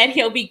think that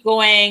he'll be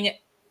going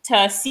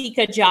to seek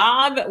a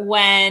job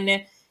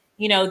when,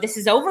 you know, this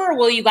is over? Or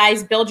will you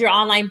guys build your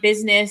online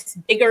business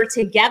bigger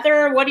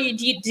together? What do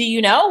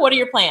you know? What are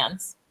your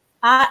plans?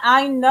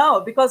 I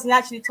know, because he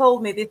actually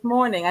told me this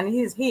morning, and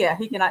he's here.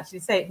 He can actually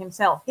say it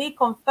himself. He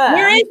confirmed.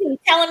 Where is he?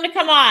 Tell him to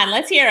come on.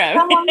 Let's hear him.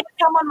 Come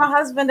on, my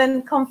husband,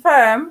 and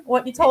confirm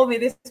what he told me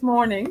this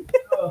morning.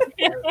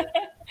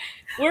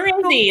 Where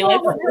is he?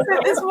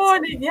 This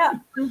morning, yeah.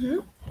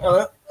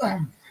 Hello.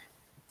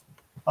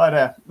 Hi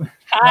there.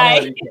 Hi.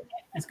 Hello.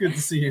 It's good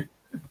to see you.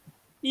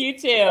 You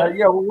too.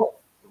 Yeah. Well,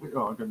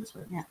 I'm going this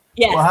way. Yeah.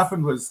 Yes. What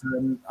happened was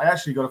I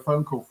actually got a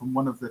phone call from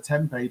one of the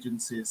temp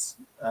agencies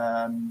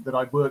that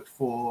I'd worked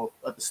for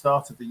at the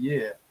start of the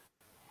year,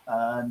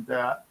 and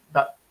that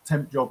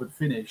temp job had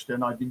finished,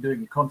 and I'd been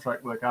doing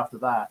contract work after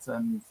that,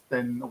 and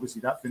then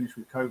obviously that finished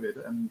with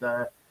COVID, and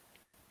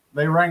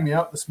they rang me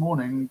up this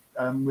morning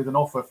with an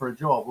offer for a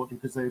job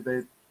because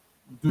they're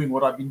doing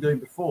what I've been doing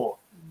before,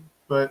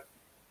 but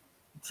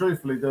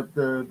truthfully,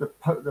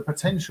 the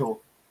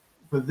potential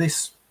for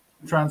this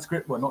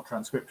not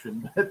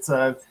transcription, but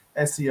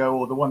SEO,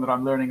 or the one that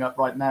I'm learning up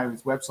right now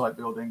is website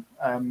building,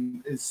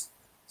 is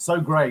so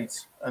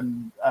great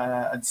and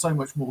so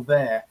much more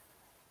there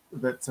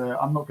that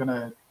I'm not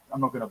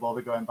gonna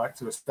bother going back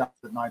to a standard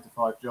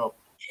 9-to-5 job.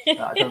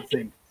 I don't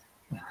think.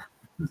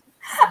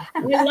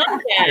 We love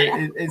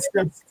that. It's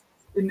just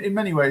in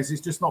many ways, it's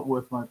just not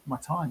worth my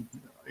time.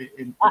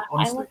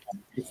 Honestly,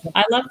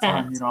 I love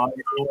that. You know, I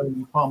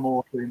enjoy far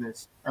more doing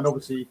this, and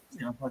obviously,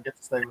 you know, I get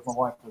to stay with my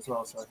wife as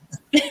well. So,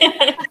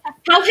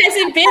 how has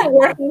it been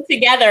working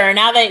together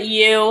now that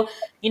you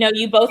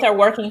both are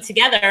working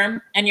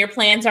together, and your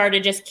plans are to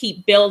just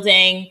keep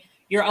building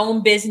your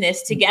own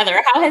business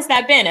together? How has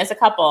that been as a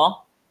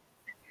couple?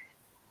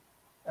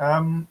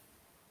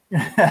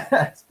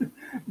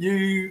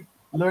 You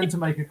learn to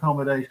make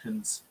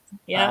accommodations.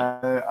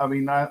 Yeah. I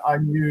mean, I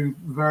knew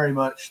very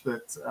much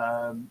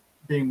that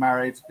being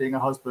married, being a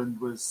husband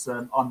was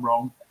I'm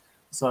wrong.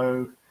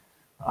 So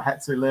I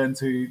had to learn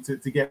to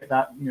get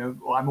that, you know,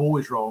 I'm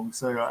always wrong.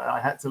 So I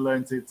had to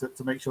learn to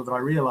make sure that I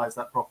realized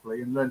that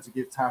properly, and learn to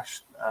give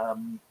Tash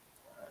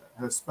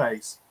her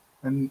space.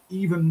 And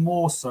even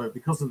more so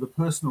because of the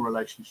personal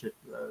relationship,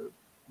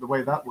 the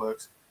way that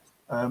works.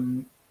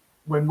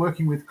 When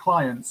working with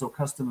clients or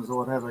customers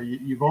or whatever,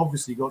 you've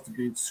obviously got to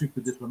be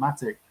super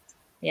diplomatic.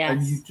 Yes.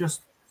 And you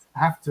just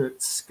have to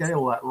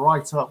scale that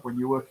right up when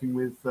you're working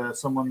with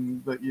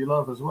someone that you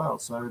love as well.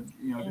 So,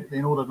 you know,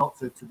 in order not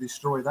to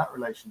destroy that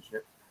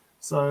relationship.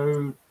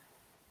 So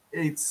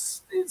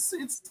it's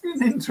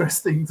been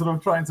interesting sort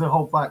of trying to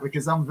hold back,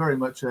 because I'm very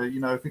much you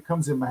know, if it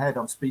comes in my head,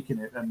 I'm speaking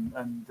it,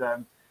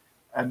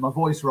 and my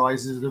voice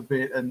rises a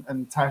bit,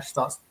 and Tash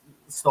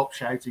stops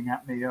shouting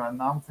at me,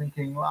 and I'm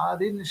thinking, well, I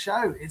didn't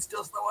shout, it's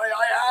just the way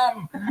I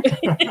am.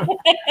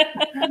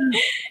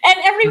 And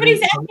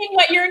everybody's asking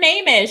what your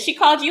name is. She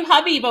called you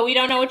hubby, but we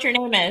don't know what your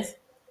name is.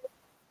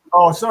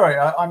 Oh, sorry,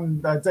 I'm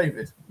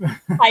David.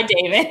 Hi,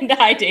 David.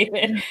 Hi,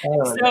 David.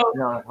 Hello. So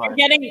Yeah, hi. we're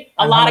getting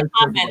a lot of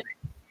comments.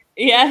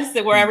 Yes,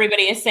 where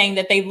everybody is saying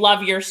that they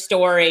love your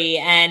story,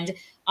 and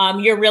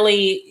you're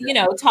really, you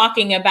know,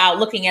 talking about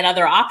looking at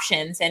other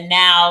options, and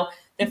now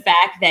the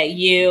fact that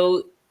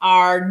you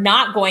are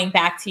not going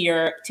back to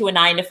a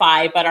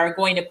 9-to-5, but are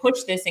going to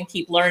push this and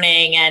keep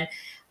learning. And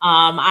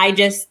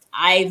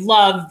I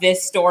love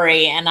this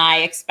story, and I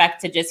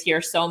expect to just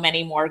hear so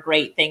many more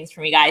great things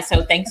from you guys.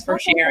 So thanks for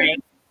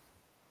sharing.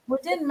 We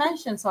didn't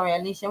mention, sorry,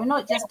 Alicia, we're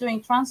not just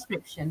doing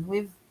transcription.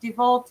 We've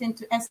devolved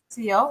into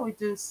SEO. We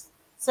do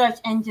search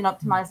engine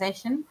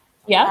optimization.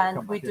 Yeah.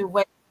 And we do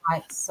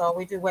websites. So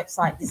we do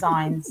website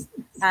designs.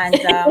 And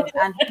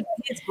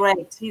he's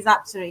great. He's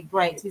absolutely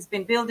great. He's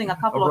been building a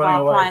couple of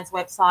our clients'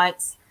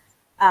 websites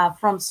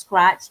from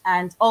scratch.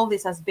 And all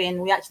this has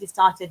been, we actually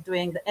started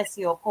doing the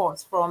SEO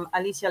course from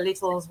Alicia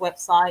Little's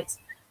website.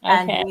 Okay.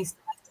 And we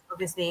started,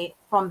 obviously,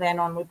 from then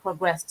on, we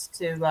progressed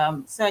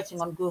to searching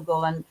on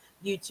Google and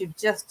YouTube,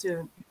 just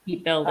to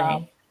keep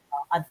building,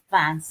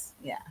 advance.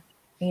 Yeah.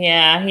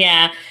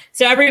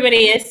 So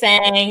everybody is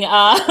saying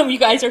you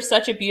guys are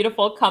such a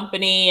beautiful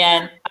company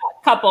and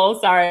couple.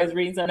 Sorry, I was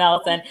reading something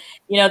else, and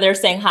you know, they're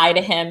saying hi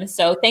to him.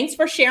 So thanks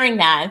for sharing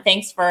that, and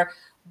thanks for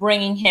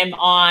bringing him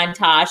on,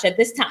 Tash. At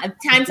this time,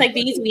 times like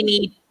these, we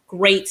need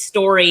great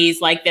stories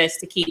like this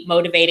to keep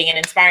motivating and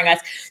inspiring us.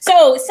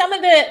 So some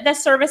of the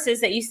services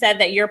that you said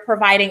that you're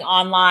providing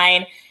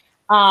online,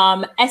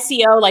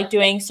 SEO, like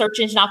doing search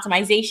engine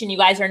optimization, you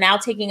guys are now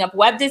taking up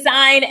web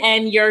design,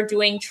 and you're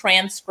doing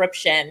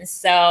transcription.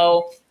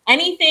 So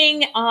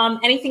anything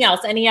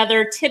else, any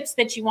other tips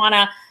that you want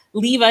to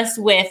leave us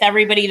with,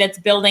 everybody that's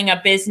building a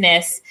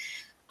business?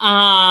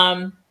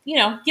 You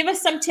know, give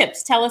us some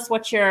tips. Tell us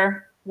what's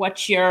your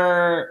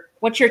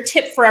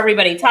tip for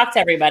everybody. Talk to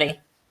everybody.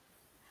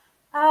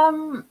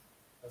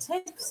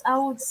 tips, I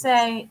would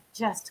say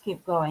just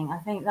keep going. I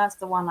think that's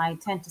the one I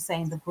tend to say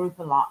in the group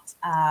a lot.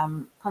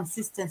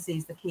 Consistency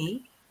is the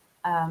key.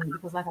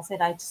 Because like I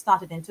said, I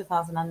started in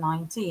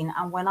 2019.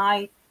 And when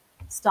I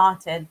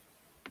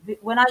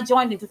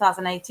joined in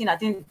 2018, I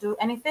didn't do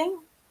anything.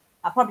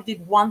 I probably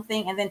did one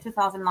thing. And then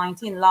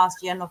 2019,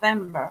 last year,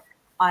 November,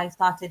 I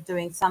started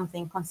doing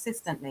something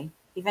consistently.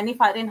 Even if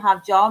I didn't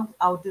have jobs,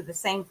 I would do the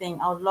same thing.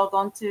 I would log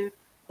on to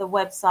the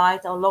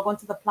website. I'll log on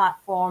to the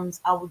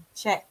platforms. I would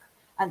check,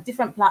 and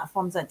different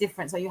platforms are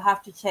different. So you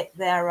have to check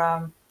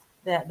their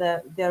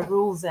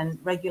rules and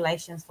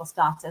regulations for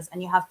starters,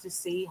 and you have to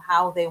see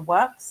how they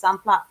work. Some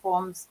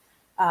platforms,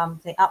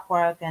 say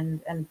Upwork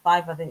and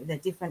Fiverr, they're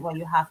different, where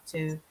you have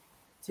to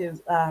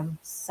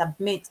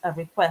submit a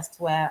request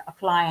where a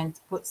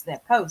client puts their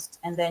post,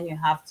 and then you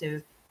have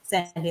to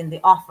send in the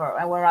offer.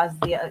 Whereas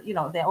they're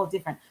all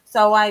different.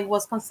 So I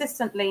was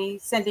consistently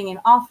sending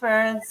in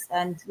offers,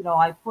 and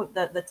I put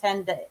the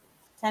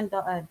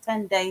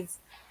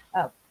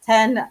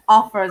 10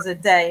 offers a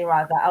day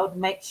rather. I would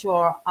make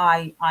sure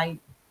I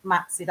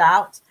max it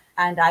out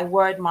and I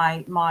word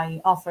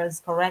my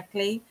offers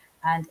correctly.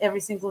 And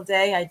every single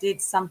day I did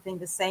something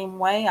the same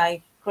way.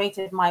 I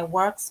created my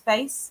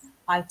workspace.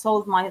 I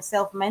told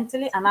myself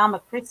mentally, and I'm a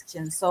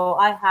Christian, so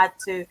I had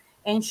to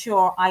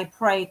ensure I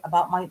prayed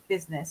about my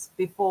business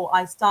before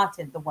I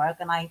started the work,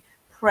 and I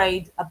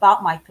prayed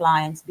about my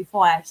clients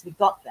before I actually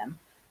got them.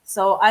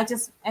 So I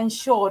just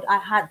ensured I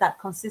had that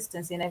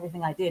consistency in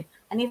everything I did.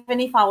 And even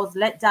if I was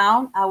let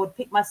down, I would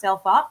pick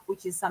myself up,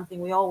 which is something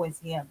we always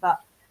hear.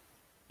 But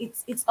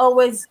it's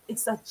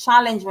a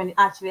challenge when it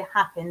actually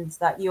happens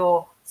that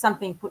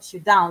something puts you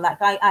down.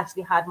 Like I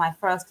actually had my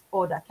first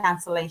order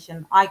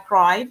cancellation. I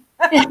cried.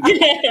 I cried. I'm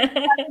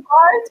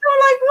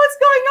like, what's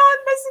going on?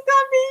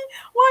 Messigami?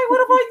 Why? What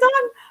have I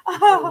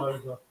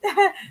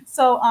done?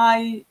 So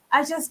I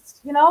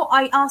just,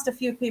 I asked a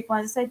few people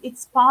and said,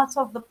 it's part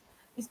of the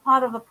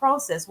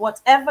process.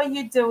 Whatever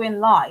you do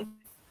in life,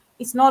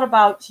 it's not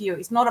about you.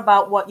 It's not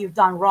about what you've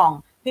done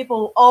wrong.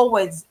 People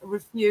always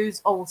refuse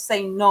or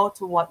say no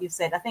to what you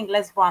said. I think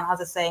Les Brown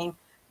has a saying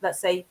that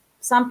say,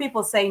 some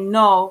people say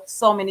no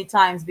so many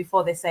times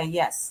before they say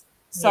yes.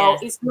 So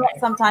yes,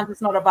 sometimes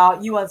it's not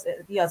about you as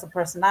a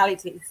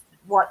personality. It's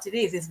what it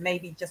is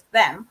maybe just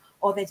them,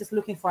 or they're just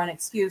looking for an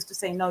excuse to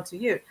say no to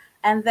you.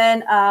 And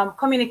then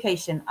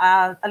communication.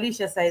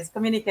 Alicia says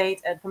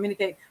communicate and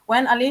communicate.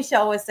 When Alicia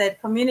always said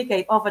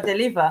communicate over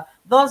deliver,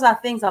 those are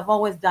things I've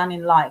always done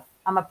in life.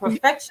 I'm a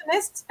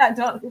perfectionist.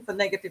 It's a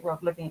negative way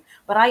of looking,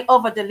 but I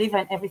over deliver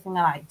in everything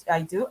I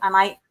do, and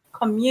I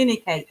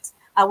communicate.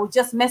 I will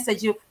just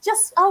message you,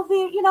 I'll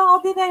be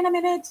there in a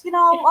minute,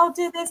 I'll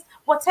do this,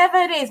 whatever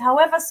it is,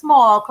 however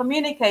small, I'll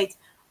communicate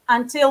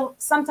until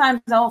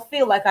sometimes I'll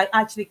feel like I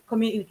actually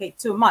communicate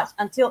too much,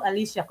 until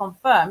Alicia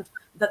confirmed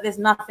that there's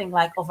nothing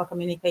like over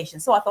communication.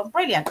 So I thought,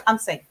 brilliant, I'm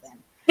safe then.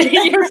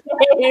 You're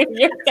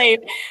safe.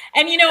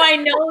 And I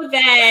know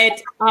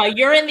that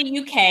you're in the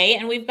UK,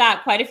 and we've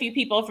got quite a few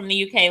people from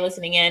the UK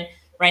listening in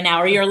right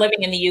now, or you're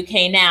living in the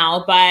UK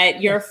now,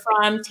 but you're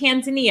from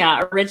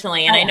Tanzania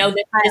originally. And I know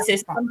that this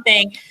is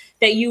something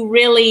that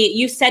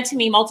you said to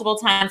me multiple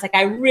times, like,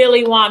 I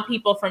really want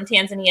people from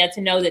Tanzania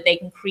to know that they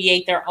can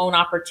create their own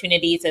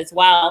opportunities as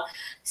well.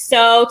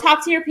 So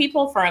talk to your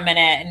people for a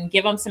minute and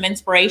give them some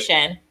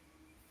inspiration.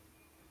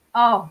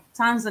 Oh,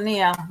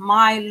 Tanzania,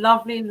 my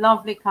lovely,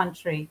 lovely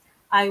country.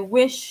 I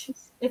wish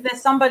if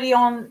there's somebody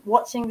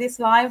watching this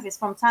live is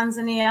from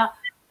Tanzania,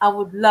 I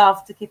would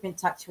love to keep in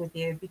touch with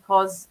you,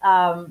 because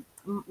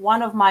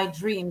one of my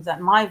dreams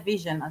and my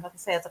vision, as I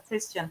say, as a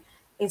Christian,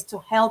 is to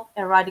help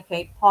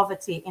eradicate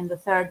poverty in the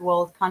third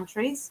world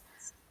countries.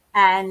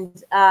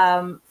 And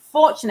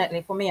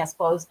fortunately for me, I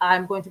suppose,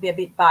 I'm going to be a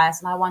bit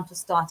biased, and I want to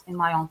start in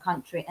my own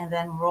country and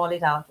then roll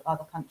it out to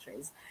other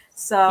countries.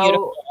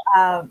 So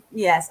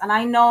yes, and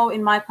I know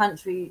in my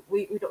country,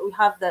 we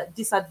have the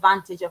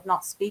disadvantage of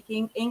not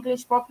speaking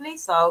English properly.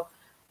 So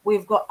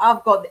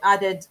I've got the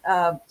added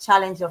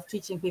challenge of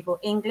teaching people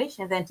English,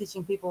 and then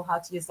teaching people how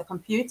to use the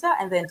computer,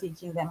 and then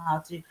teaching them how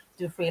to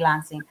do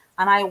freelancing.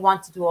 And I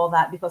want to do all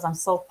that because I'm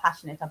so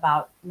passionate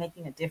about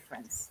making a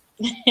difference.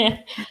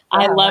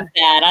 I love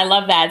that. I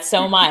love that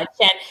so much.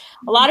 And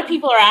a lot of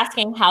people are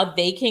asking how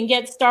they can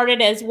get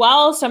started as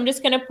well. So I'm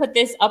just going to put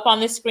this up on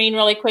the screen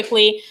really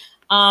quickly.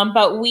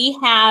 But we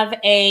have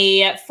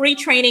a free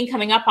training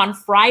coming up on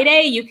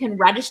Friday. You can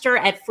register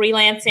at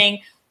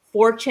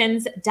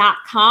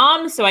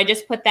freelancingfortunes.com. So I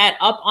just put that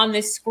up on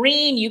the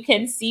screen. You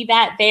can see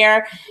that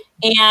there.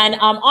 And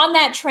on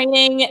that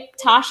training,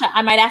 Tasha,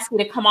 I might ask you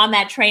to come on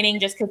that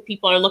training just because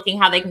people are looking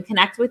how they can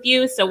connect with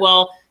you. So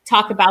we'll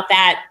talk about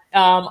that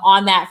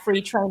on that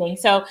free training.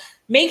 So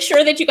make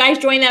sure that you guys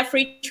join that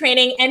free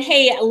training. And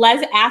hey,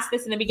 Les asked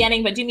this in the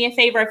beginning, but do me a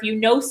favor, if you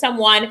know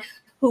someone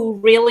who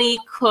really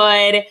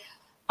could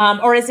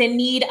or is in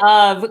need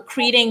of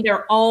creating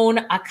their own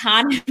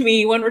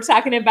economy, when we're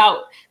talking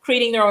about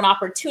creating their own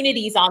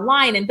opportunities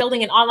online and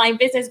building an online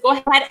business, go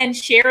ahead and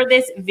share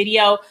this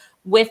video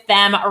with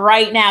them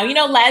right now.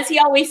 Les, he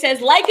always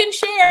says, like and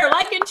share,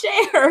 like and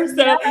share.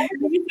 So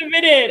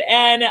submitted,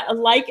 and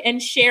like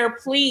and share,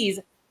 please.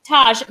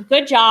 Tosh,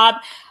 good job.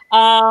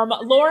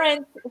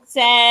 Lawrence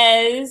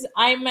says,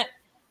 I'm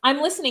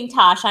listening,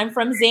 Tosh. I'm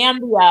from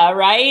Zambia,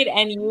 right?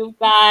 And you've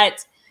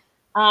got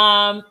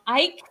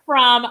Ike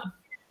from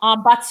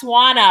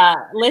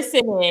Botswana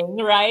listening,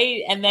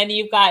 right? And then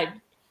you've got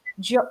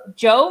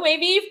Joe,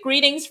 maybe,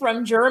 greetings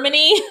from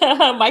Germany.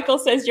 Michael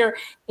says your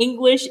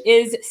English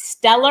is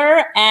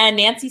stellar. And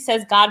Nancy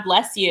says, God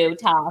bless you,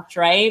 Tosh,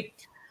 right?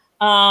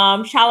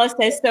 Shala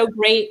says, so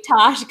great,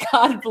 Tosh,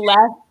 God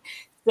bless.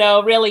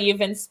 So really,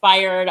 you've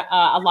inspired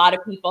a lot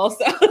of people.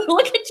 So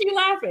look at you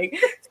laughing.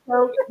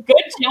 So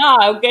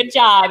good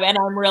job. And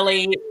I'm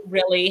really,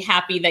 really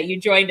happy that you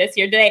joined us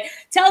here today.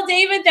 Tell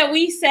David that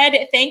we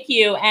said thank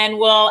you, and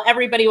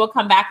everybody will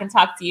come back and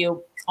talk to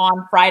you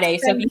on Friday.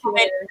 So he's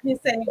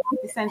saying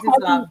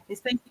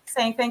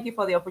thank you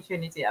for the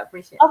opportunity. I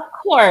appreciate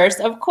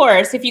it. Of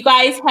course. If you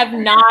guys have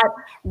not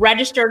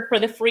registered for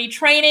the free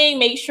training,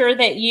 make sure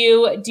that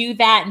you do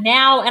that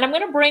now. And I'm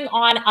going to bring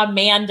on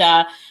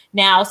Amanda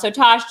now. So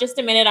Tosh, just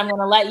a minute, I'm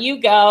going to let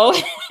you go.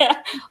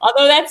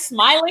 Although that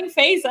smiling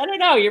face, I don't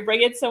know, you're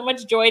bringing so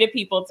much joy to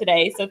people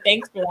today. So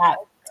thanks for that.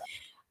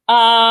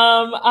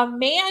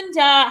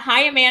 Amanda,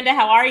 hi Amanda,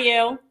 how are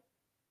you?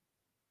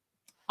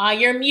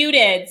 You're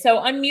muted, so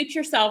unmute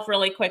yourself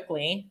really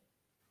quickly.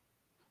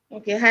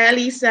 Okay, hi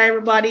Alicia,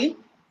 everybody.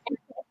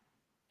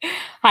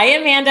 Hi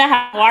Amanda,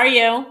 how are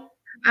you?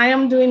 I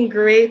am doing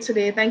great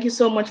today. Thank you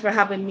so much for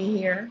having me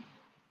here.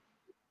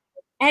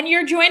 And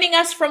you're joining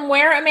us from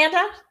where,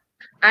 Amanda?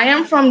 I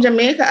am from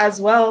Jamaica as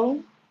well.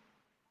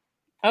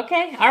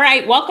 Okay, all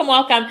right,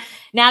 welcome.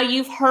 Now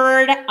you've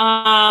heard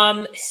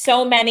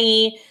so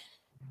many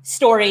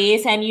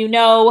stories, and you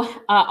know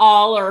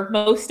all or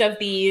most of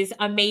these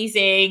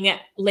amazing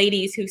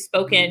ladies who've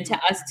spoken to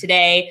us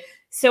today.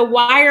 So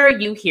why are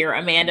you here,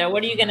 Amanda?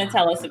 What are you going to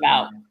tell us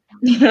about?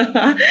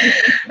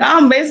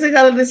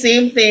 Basically the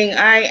same thing.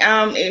 I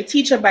am a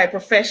teacher by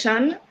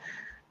profession,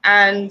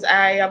 and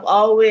I have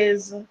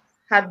always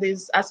had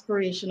this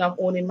aspiration of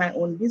owning my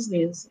own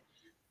business.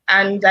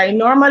 And I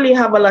normally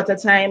have a lot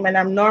of time, and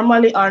I'm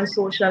normally on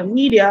social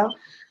media.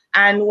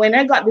 And when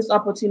I got this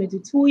opportunity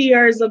 2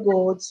 years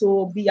ago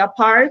to be a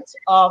part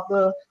of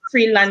the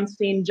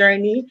freelancing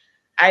journey,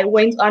 I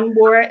went on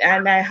board,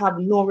 and I have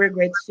no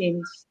regrets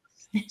since.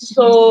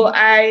 So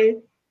I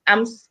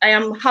am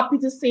happy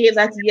to say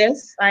that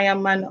yes, I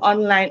am an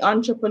online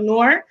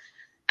entrepreneur.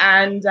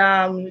 And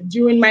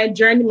during my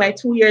journey, my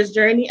 2 years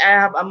journey, I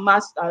have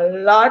amassed a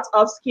lot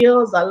of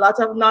skills, a lot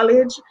of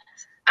knowledge,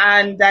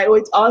 and I owe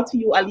it all to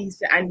you,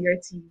 Alicia, and your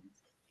team.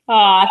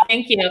 Oh,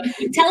 thank you.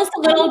 Tell us a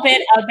little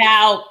bit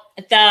about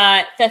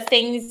the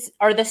things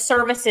or the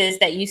services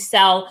that you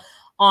sell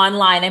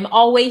online. I'm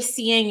always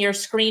seeing your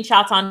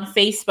screenshots on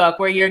Facebook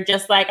where you're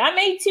just like, I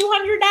made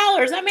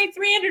 $200, I made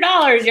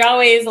 $300. You're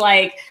always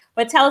like,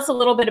 but tell us a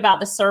little bit about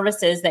the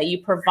services that you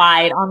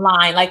provide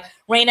online. Like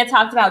Raina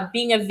talked about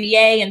being a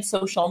VA and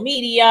social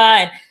media,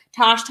 and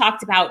Tosh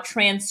talked about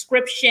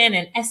transcription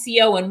and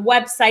SEO and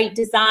website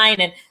design,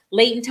 and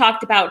Leighton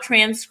talked about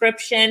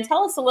transcription.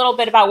 Tell us a little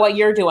bit about what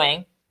you're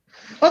doing.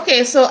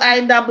 Okay, so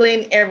I dabble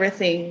in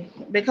everything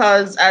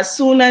because as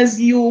soon as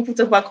you put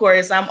up a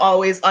course, I'm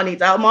always on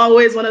it. I'm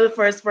always one of the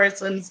first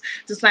persons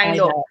to sign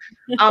up.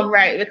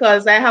 Right,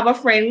 because I have a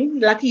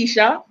friend,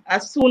 Lakeisha.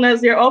 As soon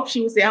as they're up,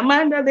 she will say,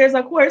 Amanda, there's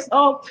a course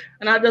up,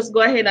 and I'll just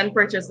go ahead and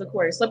purchase the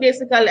course. So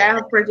basically, I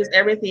have purchased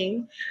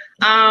everything.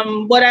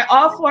 But I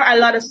offer a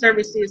lot of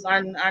services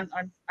on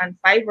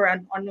Fiverr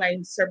and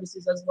online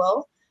services as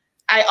well.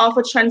 I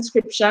offer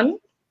transcription.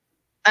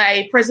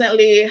 I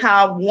presently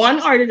have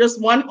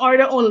just one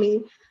order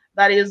only,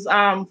 that is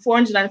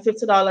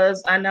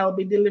 $450, and I'll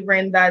be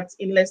delivering that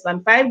in less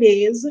than 5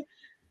 days.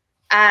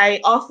 I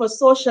offer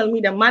social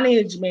media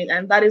management,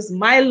 and that is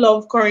my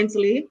love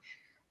currently.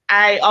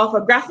 I offer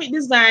graphic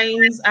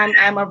designs, and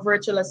I'm a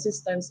virtual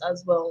assistant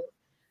as well.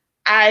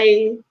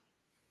 I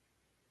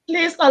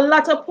place a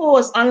lot of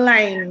posts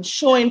online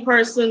showing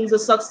persons the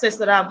success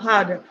that I've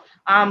had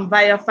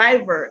via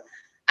Fiverr.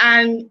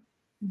 And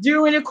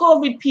during the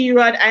COVID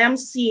period, I am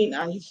seeing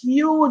a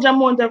huge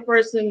amount of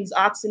persons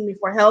asking me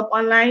for help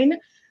online,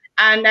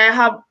 and I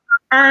have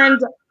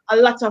earned a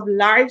lot of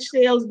large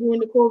sales during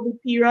the COVID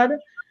period.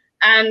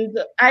 And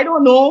I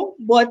don't know,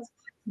 but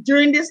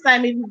during this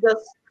time, it was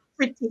just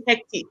pretty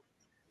hectic.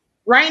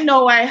 Right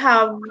now, I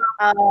have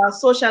a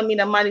social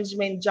media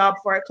management job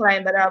for a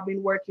client that I've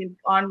been working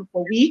on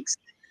for weeks,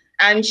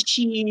 and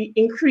she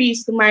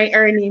increased my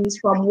earnings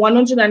from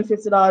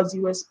 $150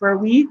 US per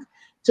week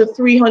to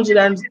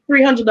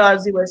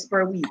 $300 US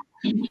per week.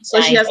 So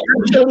she has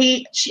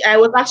I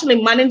was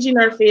actually managing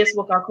her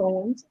Facebook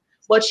account,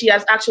 but she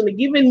has actually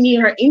given me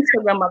her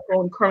Instagram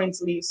account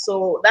currently.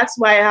 So that's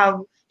why I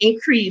have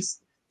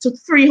increased to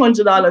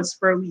 $300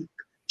 per week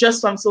just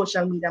from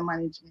social media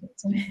management.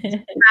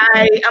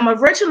 I am a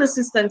virtual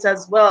assistant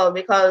as well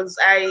because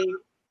I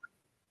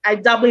I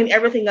dabble in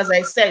everything, as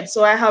I said.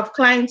 So I have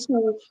clients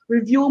who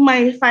review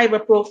my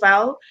Fiverr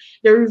profile,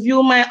 they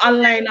review my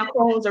online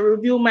accounts, they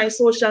review my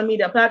social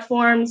media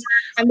platforms,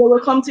 and they will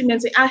come to me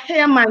and say,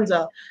 hey,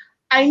 Amanda,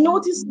 I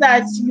noticed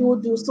that you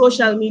do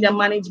social media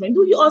management.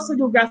 Do you also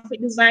do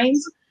graphic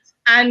designs?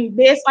 And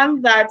based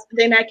on that,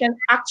 then I can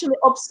actually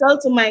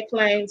upsell to my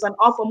clients and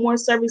offer more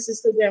services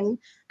to them.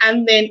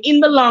 And then in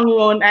the long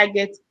run, I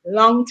get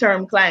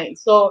long-term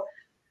clients. So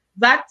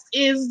that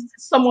is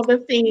some of the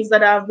things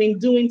that I've been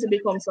doing to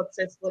become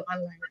successful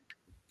online.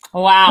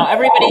 Wow,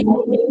 everybody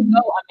go,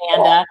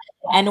 Amanda.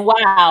 And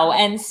wow.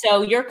 And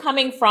so you're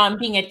coming from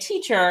being a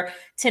teacher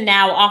to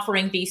now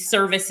offering these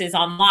services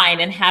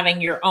online and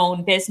having your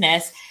own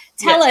business.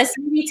 Tell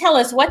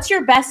us, what's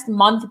your best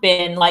month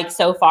been like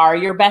so far?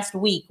 Your best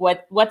week?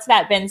 What's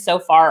that been so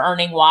far,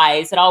 earning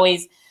wise? It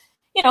always,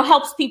 you know,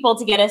 helps people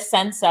to get a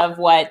sense of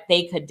what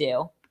they could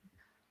do.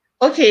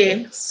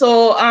 Okay,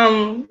 so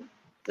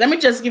let me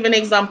just give an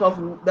example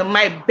of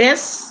my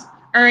best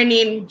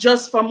earning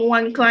just from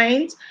one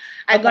client.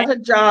 I got a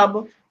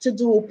job to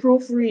do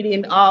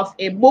proofreading of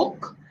a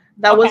book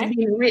that was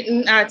being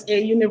written at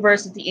a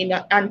university in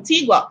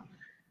Antigua.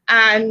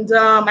 And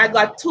I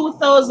got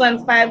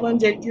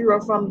 2,500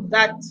 euro from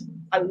that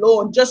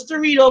alone, just to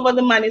read over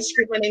the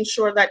manuscript and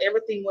ensure that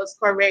everything was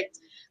correct.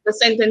 The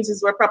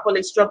sentences were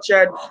properly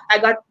structured. I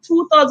got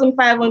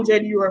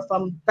 2,500 euro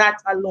from that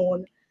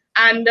alone.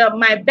 And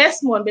my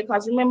best one,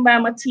 because remember,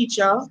 I'm a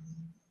teacher.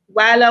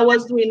 While I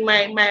was doing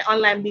my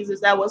online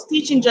business, I was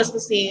teaching just the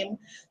same.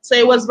 So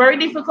it was very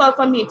difficult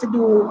for me to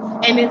do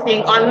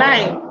anything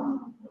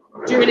online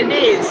during the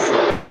days.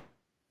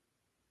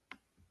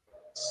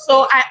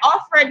 So I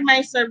offered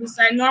my service.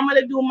 I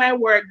normally do my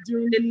work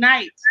during the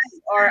night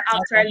or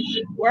after I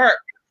leave work.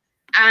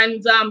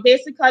 And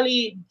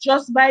basically,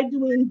 just by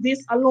doing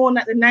this alone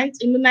in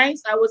the night,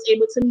 I was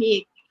able to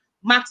make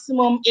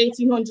maximum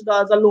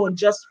 $1,800 alone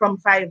just from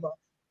Fiverr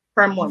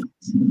per month.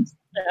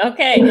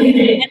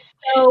 Okay. And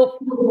so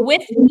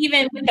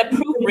even with the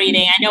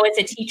proofreading, I know as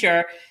a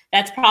teacher,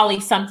 that's probably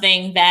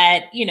something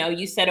that, you know,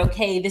 you said,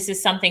 okay, this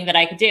is something that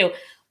I could do.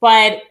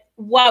 But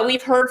what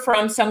we've heard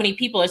from so many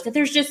people is that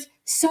there's just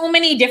so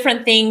many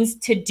different things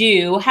to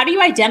do. How do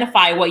you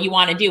identify what you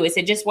want to do? Is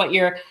it just what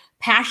you're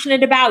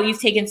passionate about?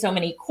 You've taken so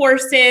many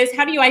courses.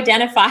 How do you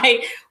identify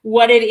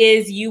what it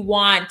is you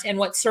want and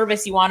what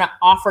service you want to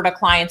offer to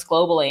clients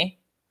globally?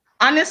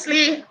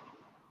 Honestly,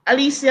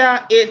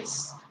 Alicia,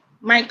 it's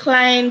my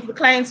client. The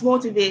clients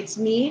motivates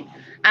me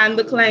and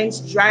the clients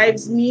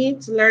drives me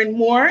to learn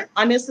more,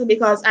 honestly,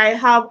 because I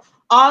have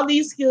all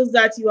these skills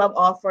that you have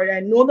offered.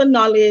 I know the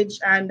knowledge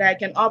and I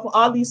can offer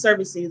all these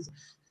services.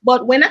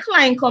 But when a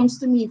client comes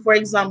to me, for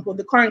example,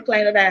 the current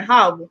client that I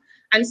have,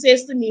 and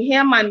says to me, hey,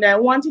 Amanda, I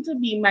want you to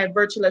be my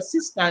virtual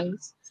assistant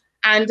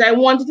and I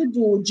want you to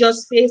do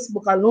just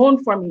Facebook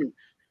alone for me.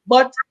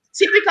 But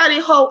typically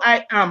how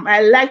I am,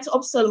 I like to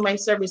upsell my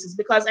services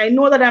because I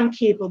know that I'm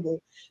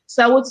capable.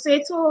 So I would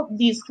say to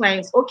these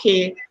clients,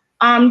 okay,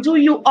 do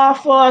you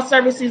offer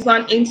services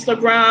on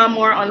Instagram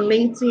or on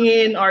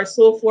LinkedIn or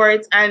so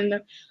forth? And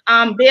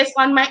based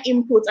on my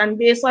input and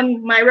based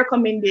on my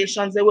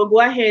recommendations, they will go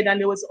ahead and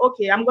they will say,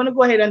 okay, I'm going to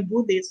go ahead and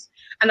do this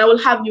and I will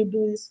have you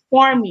do this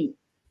for me.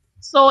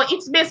 So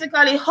it's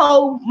basically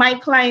how my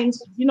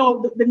clients, you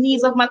know, the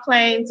needs of my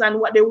clients and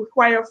what they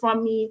require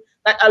from me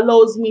that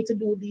allows me to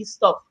do these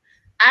stuff.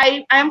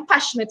 I am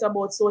passionate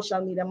about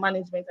social media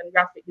management and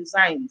graphic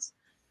designs,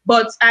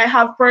 but I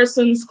have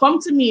persons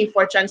come to me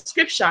for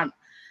transcription.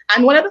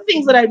 And one of the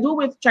things that I do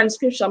with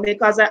transcription,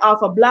 because I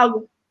offer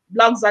blogs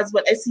as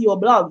well,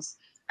 SEO blogs,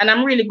 and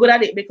I'm really good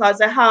at it because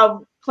I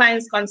have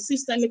clients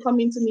consistently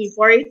coming to me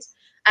for it.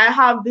 I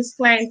have this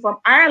client from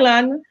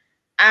Ireland,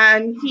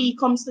 and he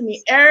comes to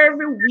me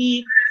every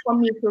week for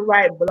me to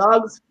write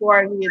blogs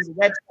for his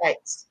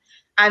websites.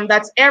 And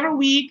that's every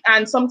week.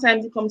 And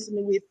sometimes he comes to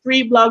me with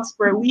 3 blogs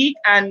per week.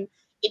 And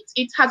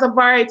it has a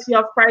variety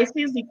of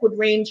prices. It could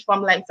range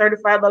from like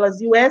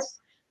 $35 US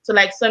to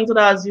like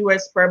 $70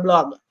 US per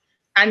blog.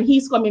 And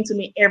he's coming to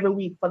me every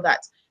week for that.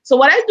 So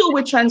what I do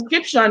with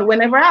transcription,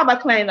 whenever I have a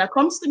client that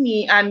comes to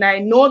me and I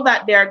know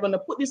that they're going to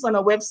put this on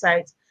a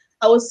website,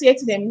 I will say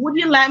to them, would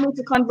you like me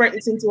to convert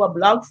this into a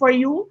blog for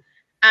you?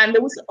 And they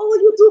would say, oh,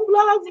 you do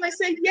blogs? And I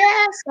say,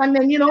 yes. And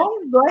then, you know,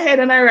 go ahead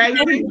and I write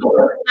it.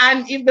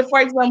 And if, for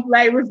example,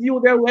 I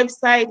review their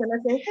website and I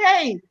say,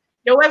 hey,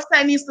 your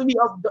website needs to be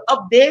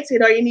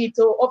updated or you need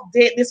to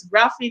update this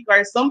graphic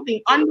or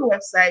something on the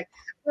website.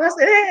 And I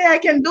say, hey, I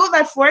can do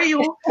that for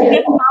you.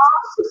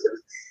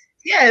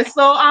 Yeah,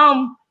 so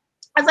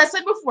as I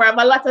said before, I have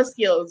a lot of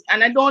skills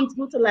and I don't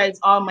utilize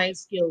all my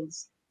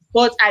skills,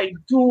 but I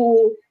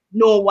do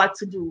know what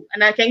to do.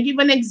 And I can give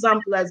an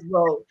example as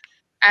well.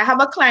 I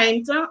have a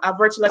client, a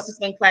virtual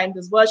assistant client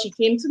as well. She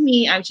came to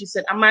me and she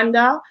said,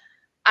 Amanda,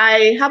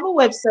 I have a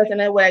website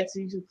and I would like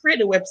you to create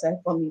a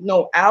website for me.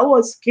 No, I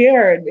was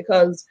scared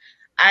because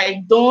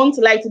I don't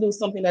like to do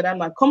something that I'm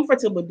not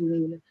comfortable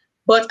doing.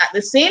 But at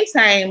the same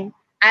time,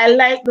 I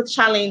like the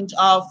challenge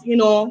of, you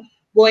know,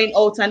 going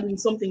out and doing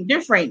something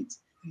different.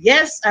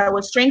 yes, I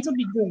was trained to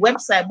do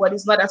website, but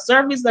it's not a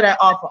service that I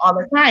offer all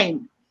the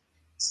time.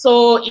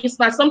 So it's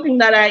not something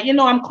that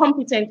I'm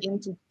competent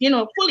into,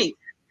 fully.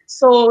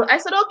 So I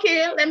said,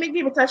 okay, let me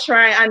give it a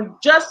try. And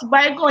just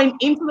by going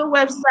into the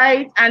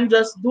website and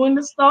just doing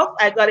the stuff,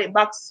 I got it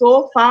back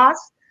so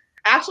fast.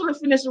 I actually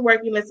finished the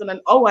work in less than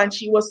an hour, and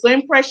she was so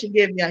impressed. She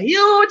gave me a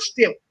huge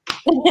tip.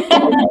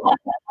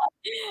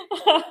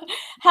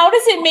 How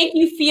does it make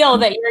you feel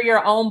that you're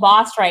your own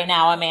boss right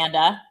now,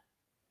 Amanda?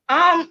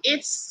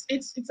 It's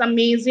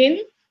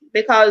amazing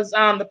because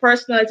the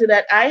personality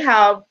that I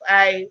have,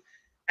 I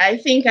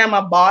think I'm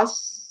a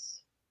boss.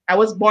 I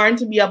was born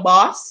to be a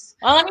boss.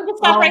 Well, let me just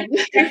stop right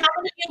there. How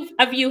many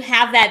of you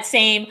have that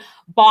same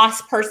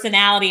boss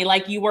personality,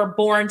 like you were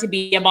born to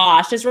be a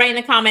boss? Just write in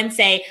the comments,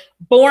 say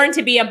born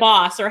to be a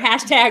boss or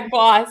hashtag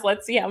boss.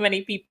 Let's see how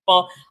many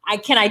people I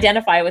can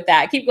identify with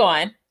that. Keep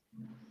going.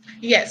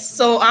 Yes.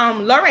 So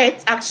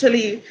Laurette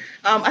actually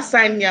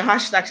assigned me a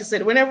hashtag. She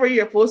said, whenever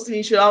you're posting,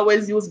 you should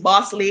always use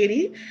boss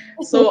lady.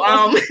 So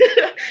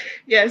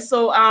yeah,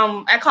 so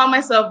I call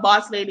myself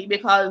boss lady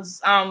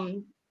because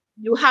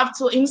you have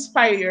to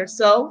inspire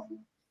yourself.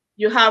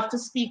 You have to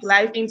speak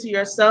life into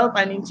yourself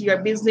and into your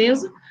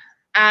business.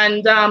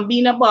 And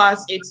being a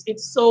boss,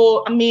 it's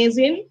so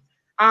amazing.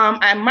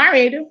 I'm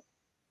married,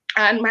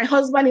 and my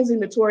husband is in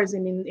the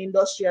tourism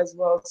industry as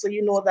well. So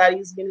you know that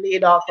he's been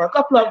laid off for a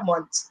couple of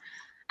months.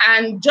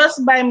 And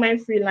just by my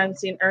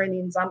freelancing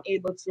earnings, I'm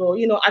able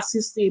to,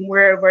 assist him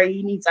wherever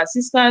he needs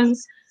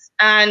assistance.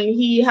 And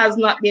he has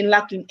not been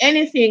lacking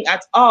anything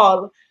at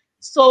all.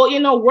 So,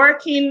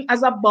 working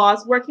as a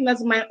boss, working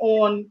as my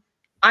own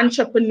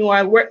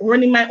entrepreneur,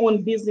 running my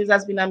own business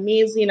has been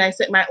amazing. I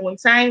set my own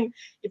time.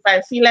 If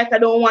I feel like I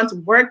don't want to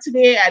work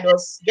today, I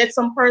just get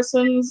some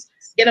persons,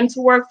 get them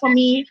to work for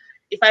me.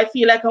 If I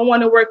feel like I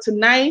want to work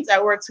tonight, I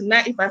work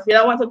tonight. If I feel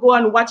I want to go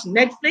and watch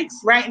Netflix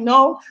right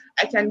now,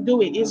 I can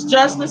do it. It's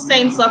just the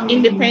sense of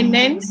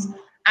independence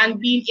and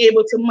being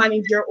able to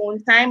manage your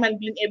own time and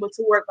being able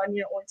to work on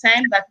your own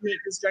time that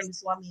makes this journey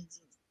so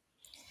amazing.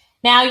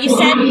 Now, you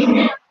said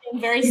something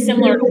very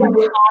similar to what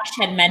Tosh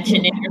had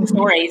mentioned in your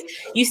stories.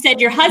 You said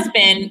your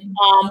husband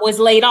was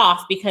laid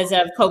off because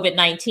of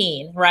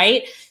COVID-19,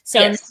 right? So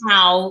yes.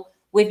 Now,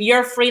 with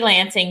your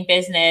freelancing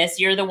business,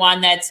 you're the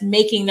one that's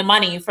making the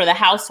money for the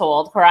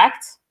household,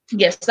 correct?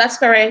 Yes, that's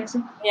correct.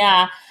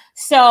 Yeah.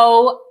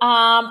 So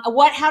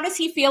how does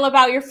he feel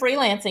about your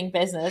freelancing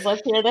business?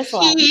 Let's hear this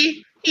one.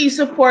 He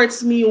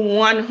supports me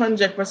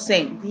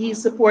 100%. He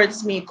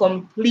supports me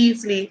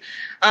completely.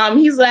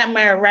 He's like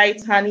my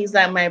right hand. He's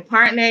like my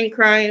partner in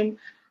crime.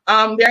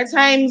 There are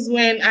times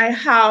when I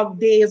have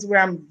days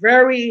where I'm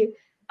very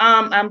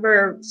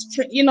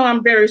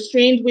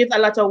strained with a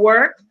lot of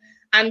work.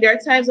 And there are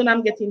times when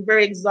I'm getting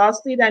very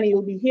exhausted, and he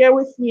will be here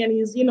with me, and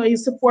he's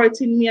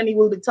supporting me, and he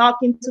will be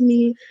talking to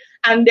me.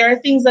 And there are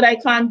things that I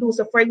can't do.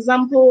 So for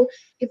example,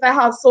 if I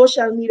have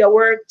social media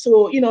work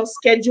to,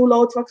 schedule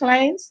out for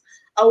clients,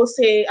 I will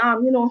say,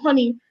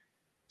 honey,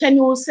 can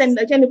you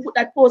put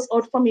that post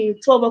out for me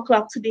 12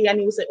 o'clock today? And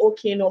he will say,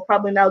 okay, no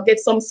problem. I'll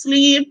get some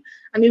sleep,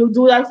 and he'll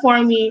do that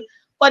for me.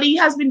 But he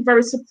has been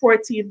very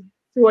supportive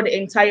throughout the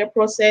entire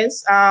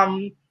process.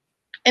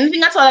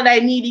 Anything at all that I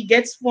need, he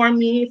gets for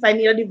me. If I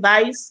need a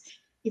device,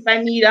 if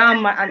I need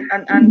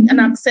an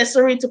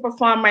accessory to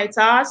perform my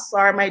tasks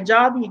or my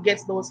job, he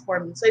gets those for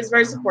me. So he's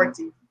very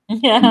supportive.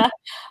 Yeah,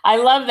 I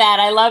love that.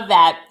 I love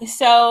that.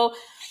 So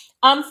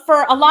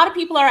for a lot of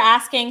people are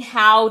asking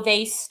how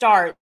they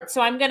start. So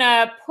I'm going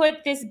to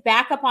put this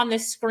back up on the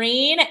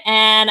screen,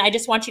 and I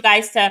just want you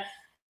guys to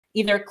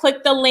either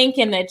click the link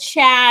in the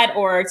chat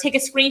or take a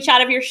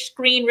screenshot of your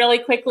screen really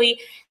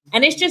quickly.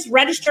 And it's just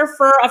register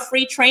for a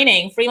free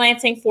training,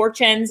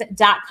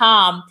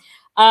 freelancingfortunes.com.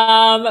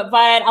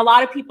 But a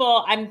lot of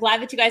people, I'm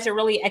glad that you guys are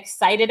really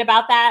excited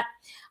about that.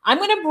 I'm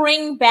going to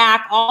bring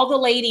back all the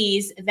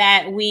ladies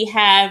that we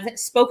have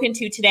spoken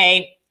to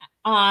today.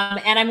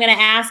 And I'm going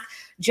to ask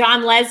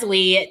John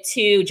Leslie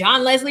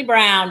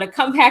Brown to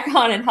come back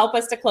on and help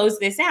us to close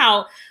this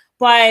out.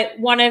 But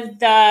one of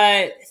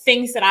the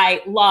things that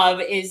I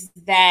love is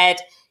that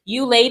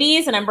you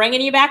ladies, and I'm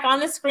bringing you back on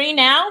the screen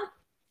now,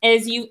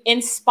 is you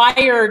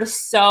inspired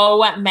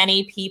so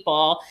many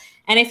people.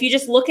 And if you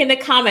just look in the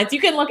comments, you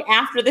can look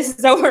after this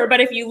is over,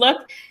 but if you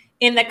look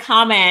in the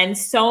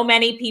comments, so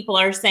many people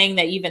are saying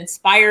that you've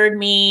inspired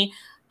me.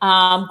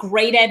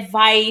 Great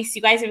advice.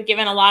 You guys have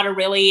given a lot of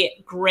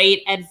really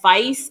great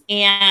advice.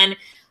 And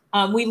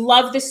we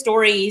love the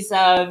stories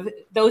of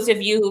those of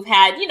you who've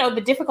had,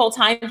 the difficult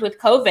times with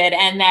COVID,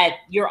 and that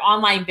your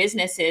online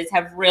businesses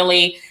have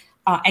really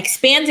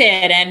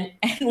expanded and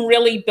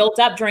really built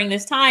up during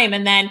this time.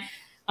 And then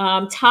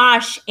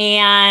Tosh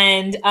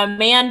and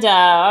Amanda,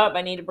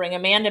 I need to bring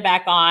Amanda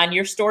back on,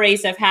 your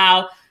stories of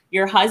how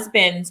your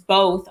husbands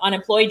both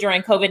unemployed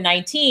during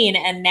COVID-19,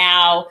 and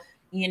now,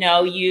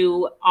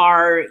 you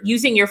are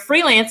using your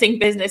freelancing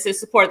business to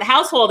support the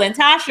household. And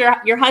Tosh,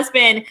 your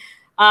husband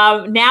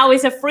now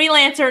is a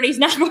freelancer, and he's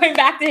not going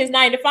back to his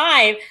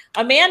 9-to-5.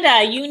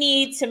 Amanda, you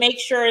need to make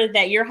sure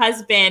that your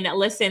husband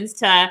listens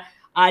to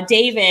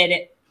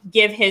David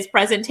give his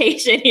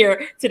presentation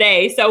here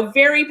today. So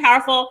very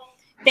powerful.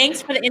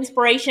 Thanks for the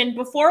inspiration.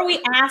 Before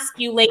we ask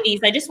you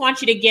ladies, I just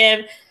want you to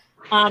give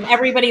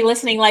everybody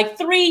listening like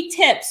 3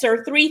 tips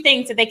or 3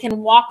 things that they can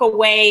walk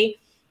away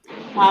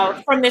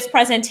from this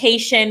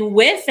presentation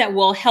with that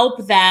will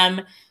help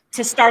them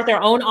to start their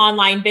own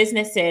online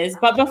businesses.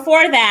 But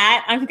before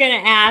that, I'm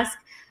going to ask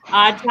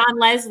John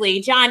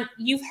Leslie. John,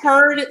 you've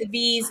heard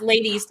these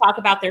ladies talk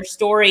about their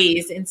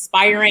stories,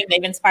 inspiring.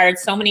 They've inspired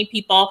so many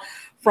people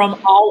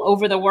from all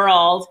over the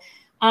world.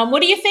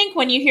 What do you think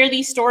when you hear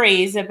these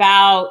stories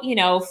about, you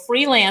know,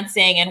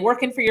 freelancing and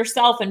working for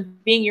yourself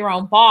and being your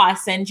own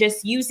boss and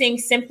just using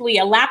simply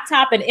a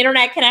laptop and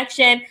internet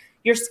connection,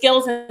 your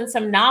skills and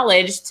some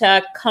knowledge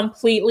to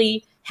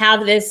completely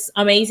have this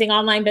amazing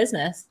online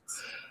business?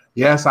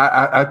 Yes,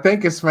 I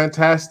think it's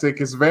fantastic.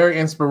 It's very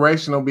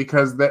inspirational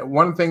because that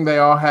one thing they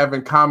all have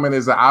in common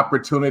is an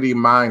opportunity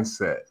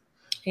mindset.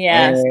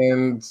 Yes.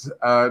 And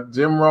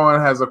Jim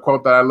Rohn has a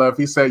quote that I love.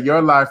 He said,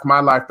 "Your life,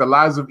 my life, the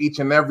lives of each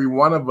and every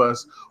one of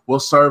us will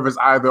serve as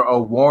either a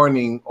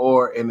warning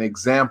or an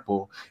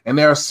example." And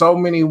there are so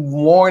many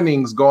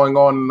warnings going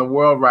on in the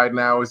world right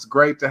now. It's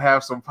great to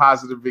have some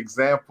positive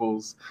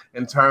examples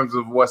in terms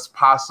of what's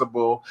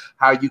possible,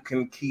 how you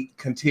can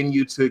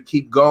continue to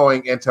keep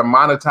going and to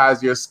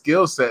monetize your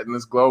skill set in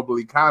this global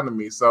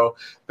economy. So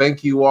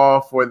thank you all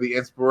for the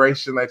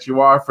inspiration that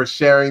you are, for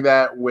sharing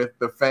that with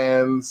the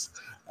fans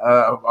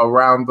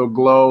around the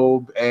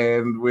globe,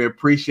 and we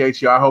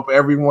appreciate you. I hope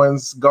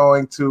everyone's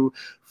going to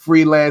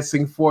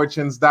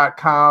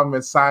freelancingfortunes.com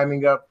and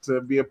signing up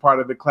to be a part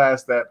of the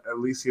class that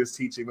Alicia is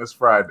teaching this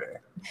Friday.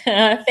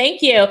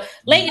 Thank you.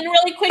 Leighton,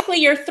 really quickly,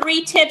 your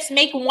 3 tips,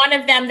 make one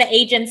of them the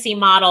agency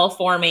model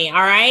for me,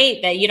 all right?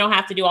 That you don't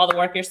have to do all the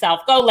work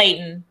yourself. Go,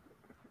 Leighton.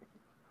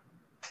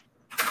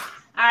 All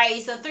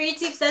right, so 3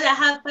 tips that I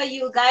have for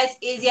you guys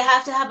is you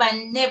have to have a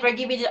never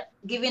giving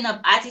up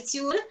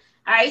attitude.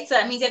 All right, so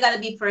that means you gotta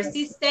be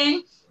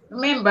persistent.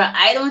 Remember,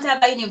 I don't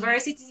have a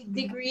university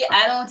degree.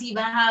 I don't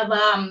even have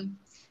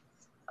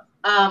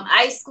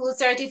high school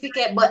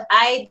certificate, but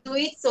I do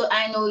it, so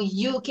I know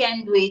you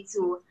can do it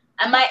too.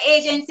 And my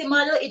agency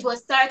model, it was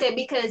started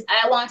because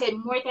I wanted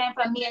more time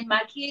for me and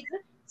my kids.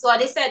 So I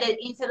decided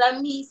instead of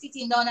me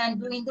sitting down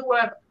and doing the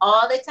work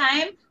all the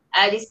time,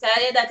 I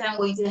decided that I'm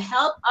going to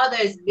help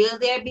others build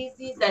their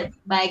business, that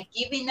by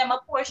giving them a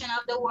portion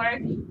of the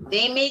work,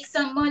 they make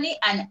some money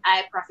and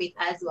I profit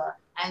as well.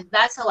 And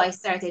that's how I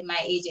started my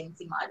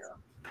agency model.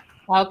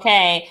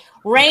 Okay.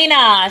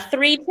 Raina,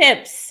 3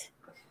 tips.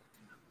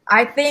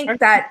 I think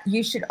that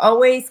you should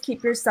always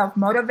keep yourself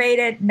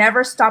motivated,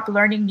 never stop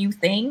learning new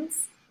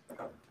things,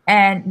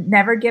 and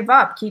never give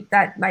up. Keep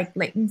that, like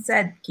Leighton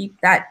said, keep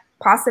that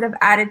positive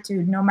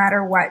attitude no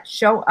matter what.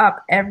 Show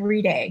up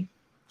every day.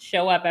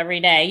 Show up every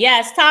day.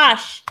 Yes,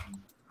 Tosh.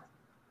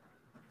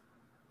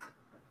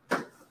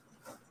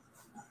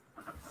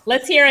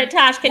 Let's hear it,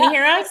 Tosh. Can you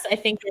hear us? I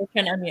think you're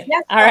going to unmute.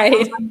 Yes. All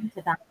right.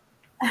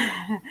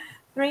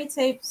 3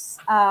 tips.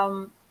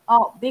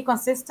 Be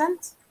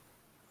consistent.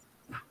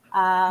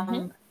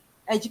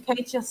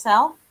 Educate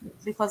yourself,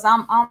 because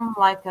I'm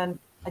like a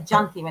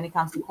junkie when it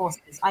comes to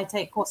courses. I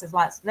take courses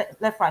left,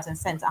 right, and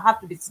center. I have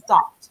to be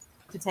stopped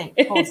to take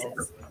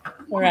courses.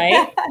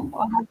 Right.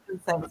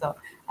 So.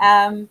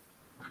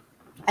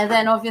 And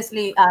then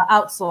obviously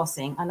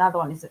outsourcing, another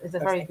one is a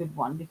very good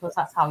one, because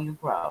that's how you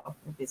grow your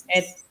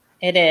business.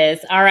 It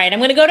is. All right. I'm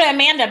going to go to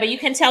Amanda, but you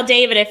can tell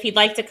David if he'd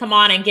like to come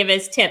on and give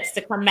his tips,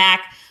 to come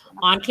back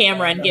on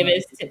camera and give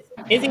his tips.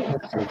 Is he? All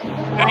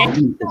right.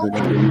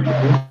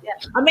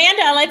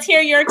 Amanda, let's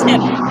hear your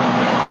tip.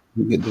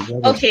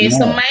 Okay,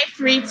 so my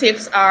 3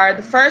 tips are,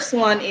 the first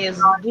one is,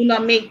 do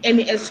not make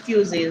any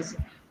excuses.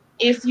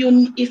 If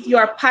you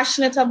are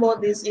passionate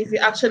about this, if you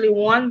actually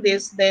want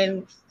this,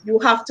 then you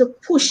have to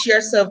push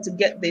yourself to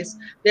get this.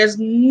 There's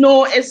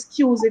no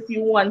excuse if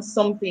you want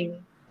something.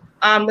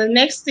 The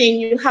next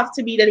thing, you have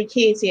to be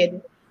dedicated.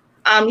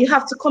 You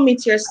have to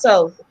commit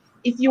yourself.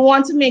 If you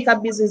want to make a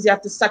business, you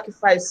have to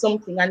sacrifice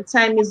something, and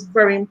time is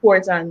very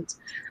important.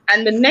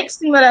 And the next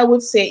thing that I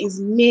would say is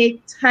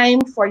make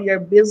time for your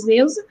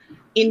business.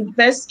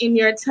 Invest in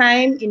your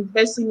time,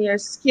 invest in your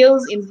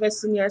skills,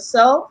 invest in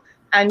yourself,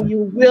 and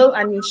you will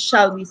and you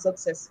shall be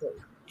successful.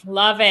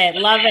 Love it.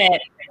 Love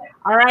it.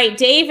 All right,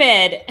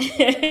 David,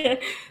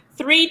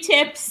 3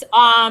 tips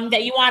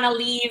that you want to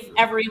leave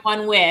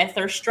everyone with,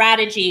 or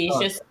strategies,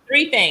 just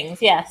 3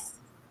 things. Yes.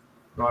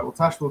 Right. Well,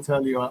 Tash will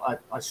tell you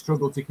I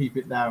struggle to keep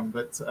it down,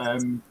 but I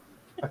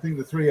think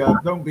the 3 are: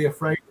 don't be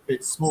afraid if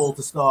it's small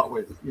to start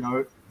with. You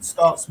know,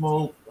 start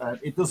small.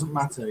 It doesn't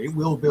matter. It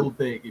will build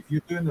big. If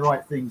you're doing the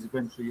right things,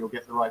 eventually you'll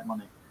get the right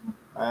money.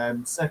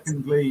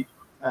 Secondly,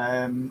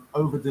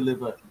 over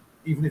deliver,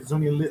 even if it's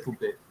only a little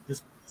bit.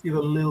 Just give a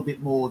little bit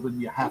more than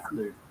you have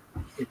to. I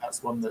think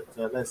that's one that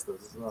Les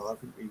does as well. I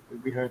think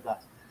we heard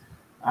that.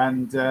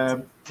 And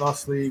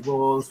lastly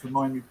was,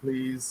 remind me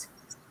please.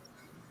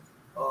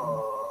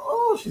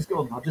 Oh, she's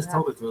gone. I just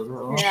told it to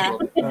her. Yeah.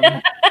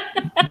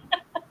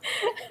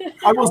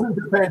 I wasn't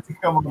prepared to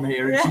come on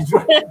here, and she's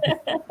right.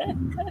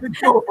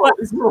 It's your fault.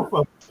 It's your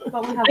fault.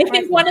 I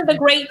think one of the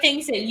great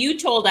things that you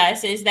told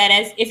us is that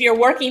if you're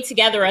working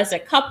together as a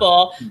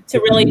couple, to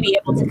really be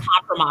able to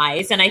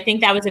compromise. And I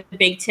think that was a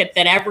big tip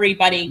that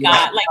everybody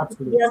got, like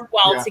absolutely. work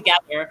well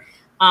together.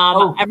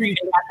 Everybody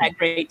got that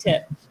great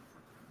tip.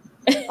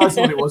 That's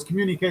what it was.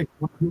 Communication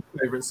was my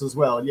favorites as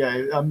well.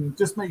 Yeah,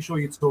 just make sure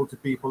you talk to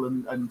people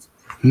and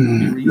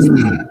be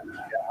reasonable.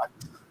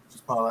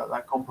 Just part of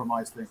that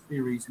compromise thing.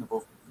 Be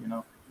reasonable. You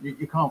know,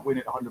 you can't win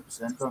it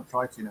 100%. Don't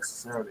try to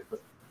necessarily,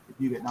 but if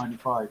you get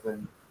 95,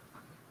 then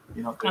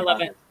you're not. I love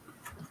it.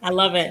 I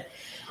love it.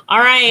 All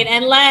right,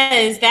 and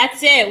Les,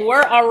 that's it.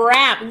 We're a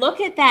wrap.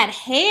 Look at that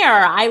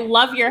hair. I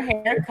love your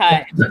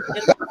haircut. Can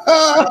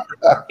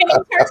you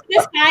turn to the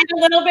side a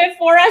little bit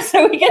for us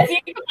so we can see?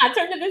 Come on,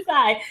 turn to the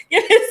side.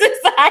 Give us the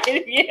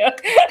side view.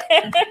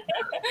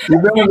 You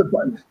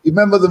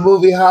remember the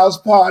movie House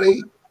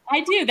Party?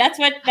 I do. That's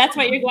what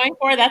you're going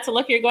for. That's the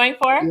look you're going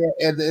for.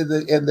 Yeah,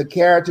 and the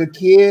character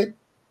Kid.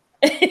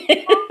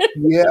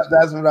 Yeah,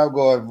 that's what I'm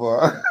going for.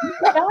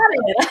 Got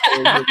it.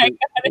 I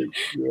got it.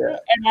 Yeah.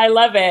 And I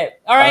love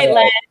it. All right,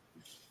 Len.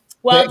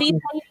 Well, these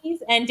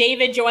ladies and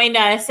David joined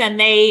us and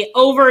they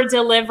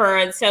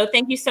over-delivered. So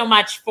thank you so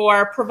much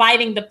for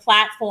providing the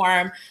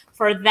platform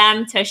for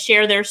them to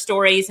share their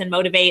stories and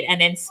motivate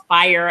and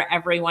inspire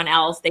everyone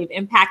else. They've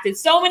impacted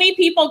so many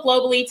people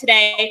globally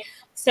today.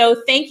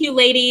 So thank you,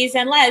 ladies.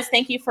 And Les,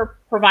 thank you for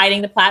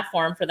providing the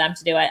platform for them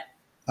to do it.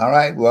 All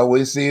right. Well,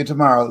 we'll see you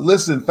tomorrow.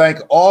 Listen, thank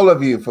all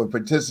of you for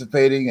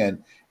participating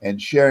and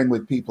sharing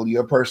with people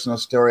your personal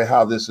story,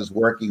 how this is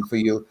working for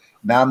you.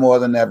 Now more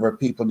than ever,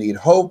 people need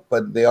hope,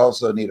 but they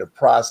also need a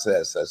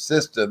process, a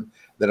system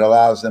that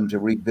allows them to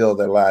rebuild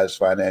their lives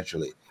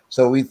financially.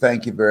 So we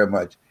thank you very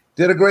much.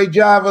 Did a great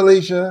job,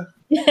 Alicia.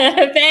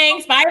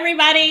 Thanks. Bye,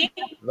 everybody.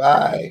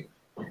 Bye.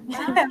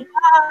 Bye.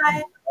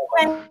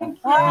 Thank you.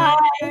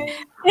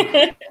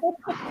 Bye.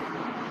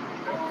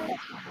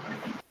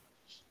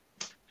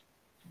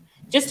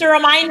 Just a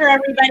reminder,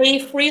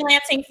 everybody,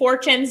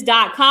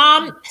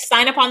 freelancingfortunes.com.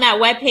 Sign up on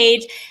that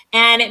webpage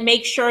and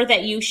make sure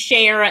that you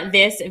share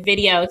this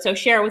video. So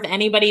share it with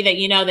anybody that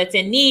you know that's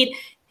in need,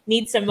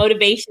 needs some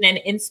motivation and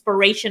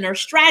inspiration or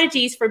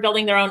strategies for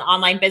building their own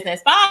online business.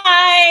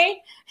 Bye.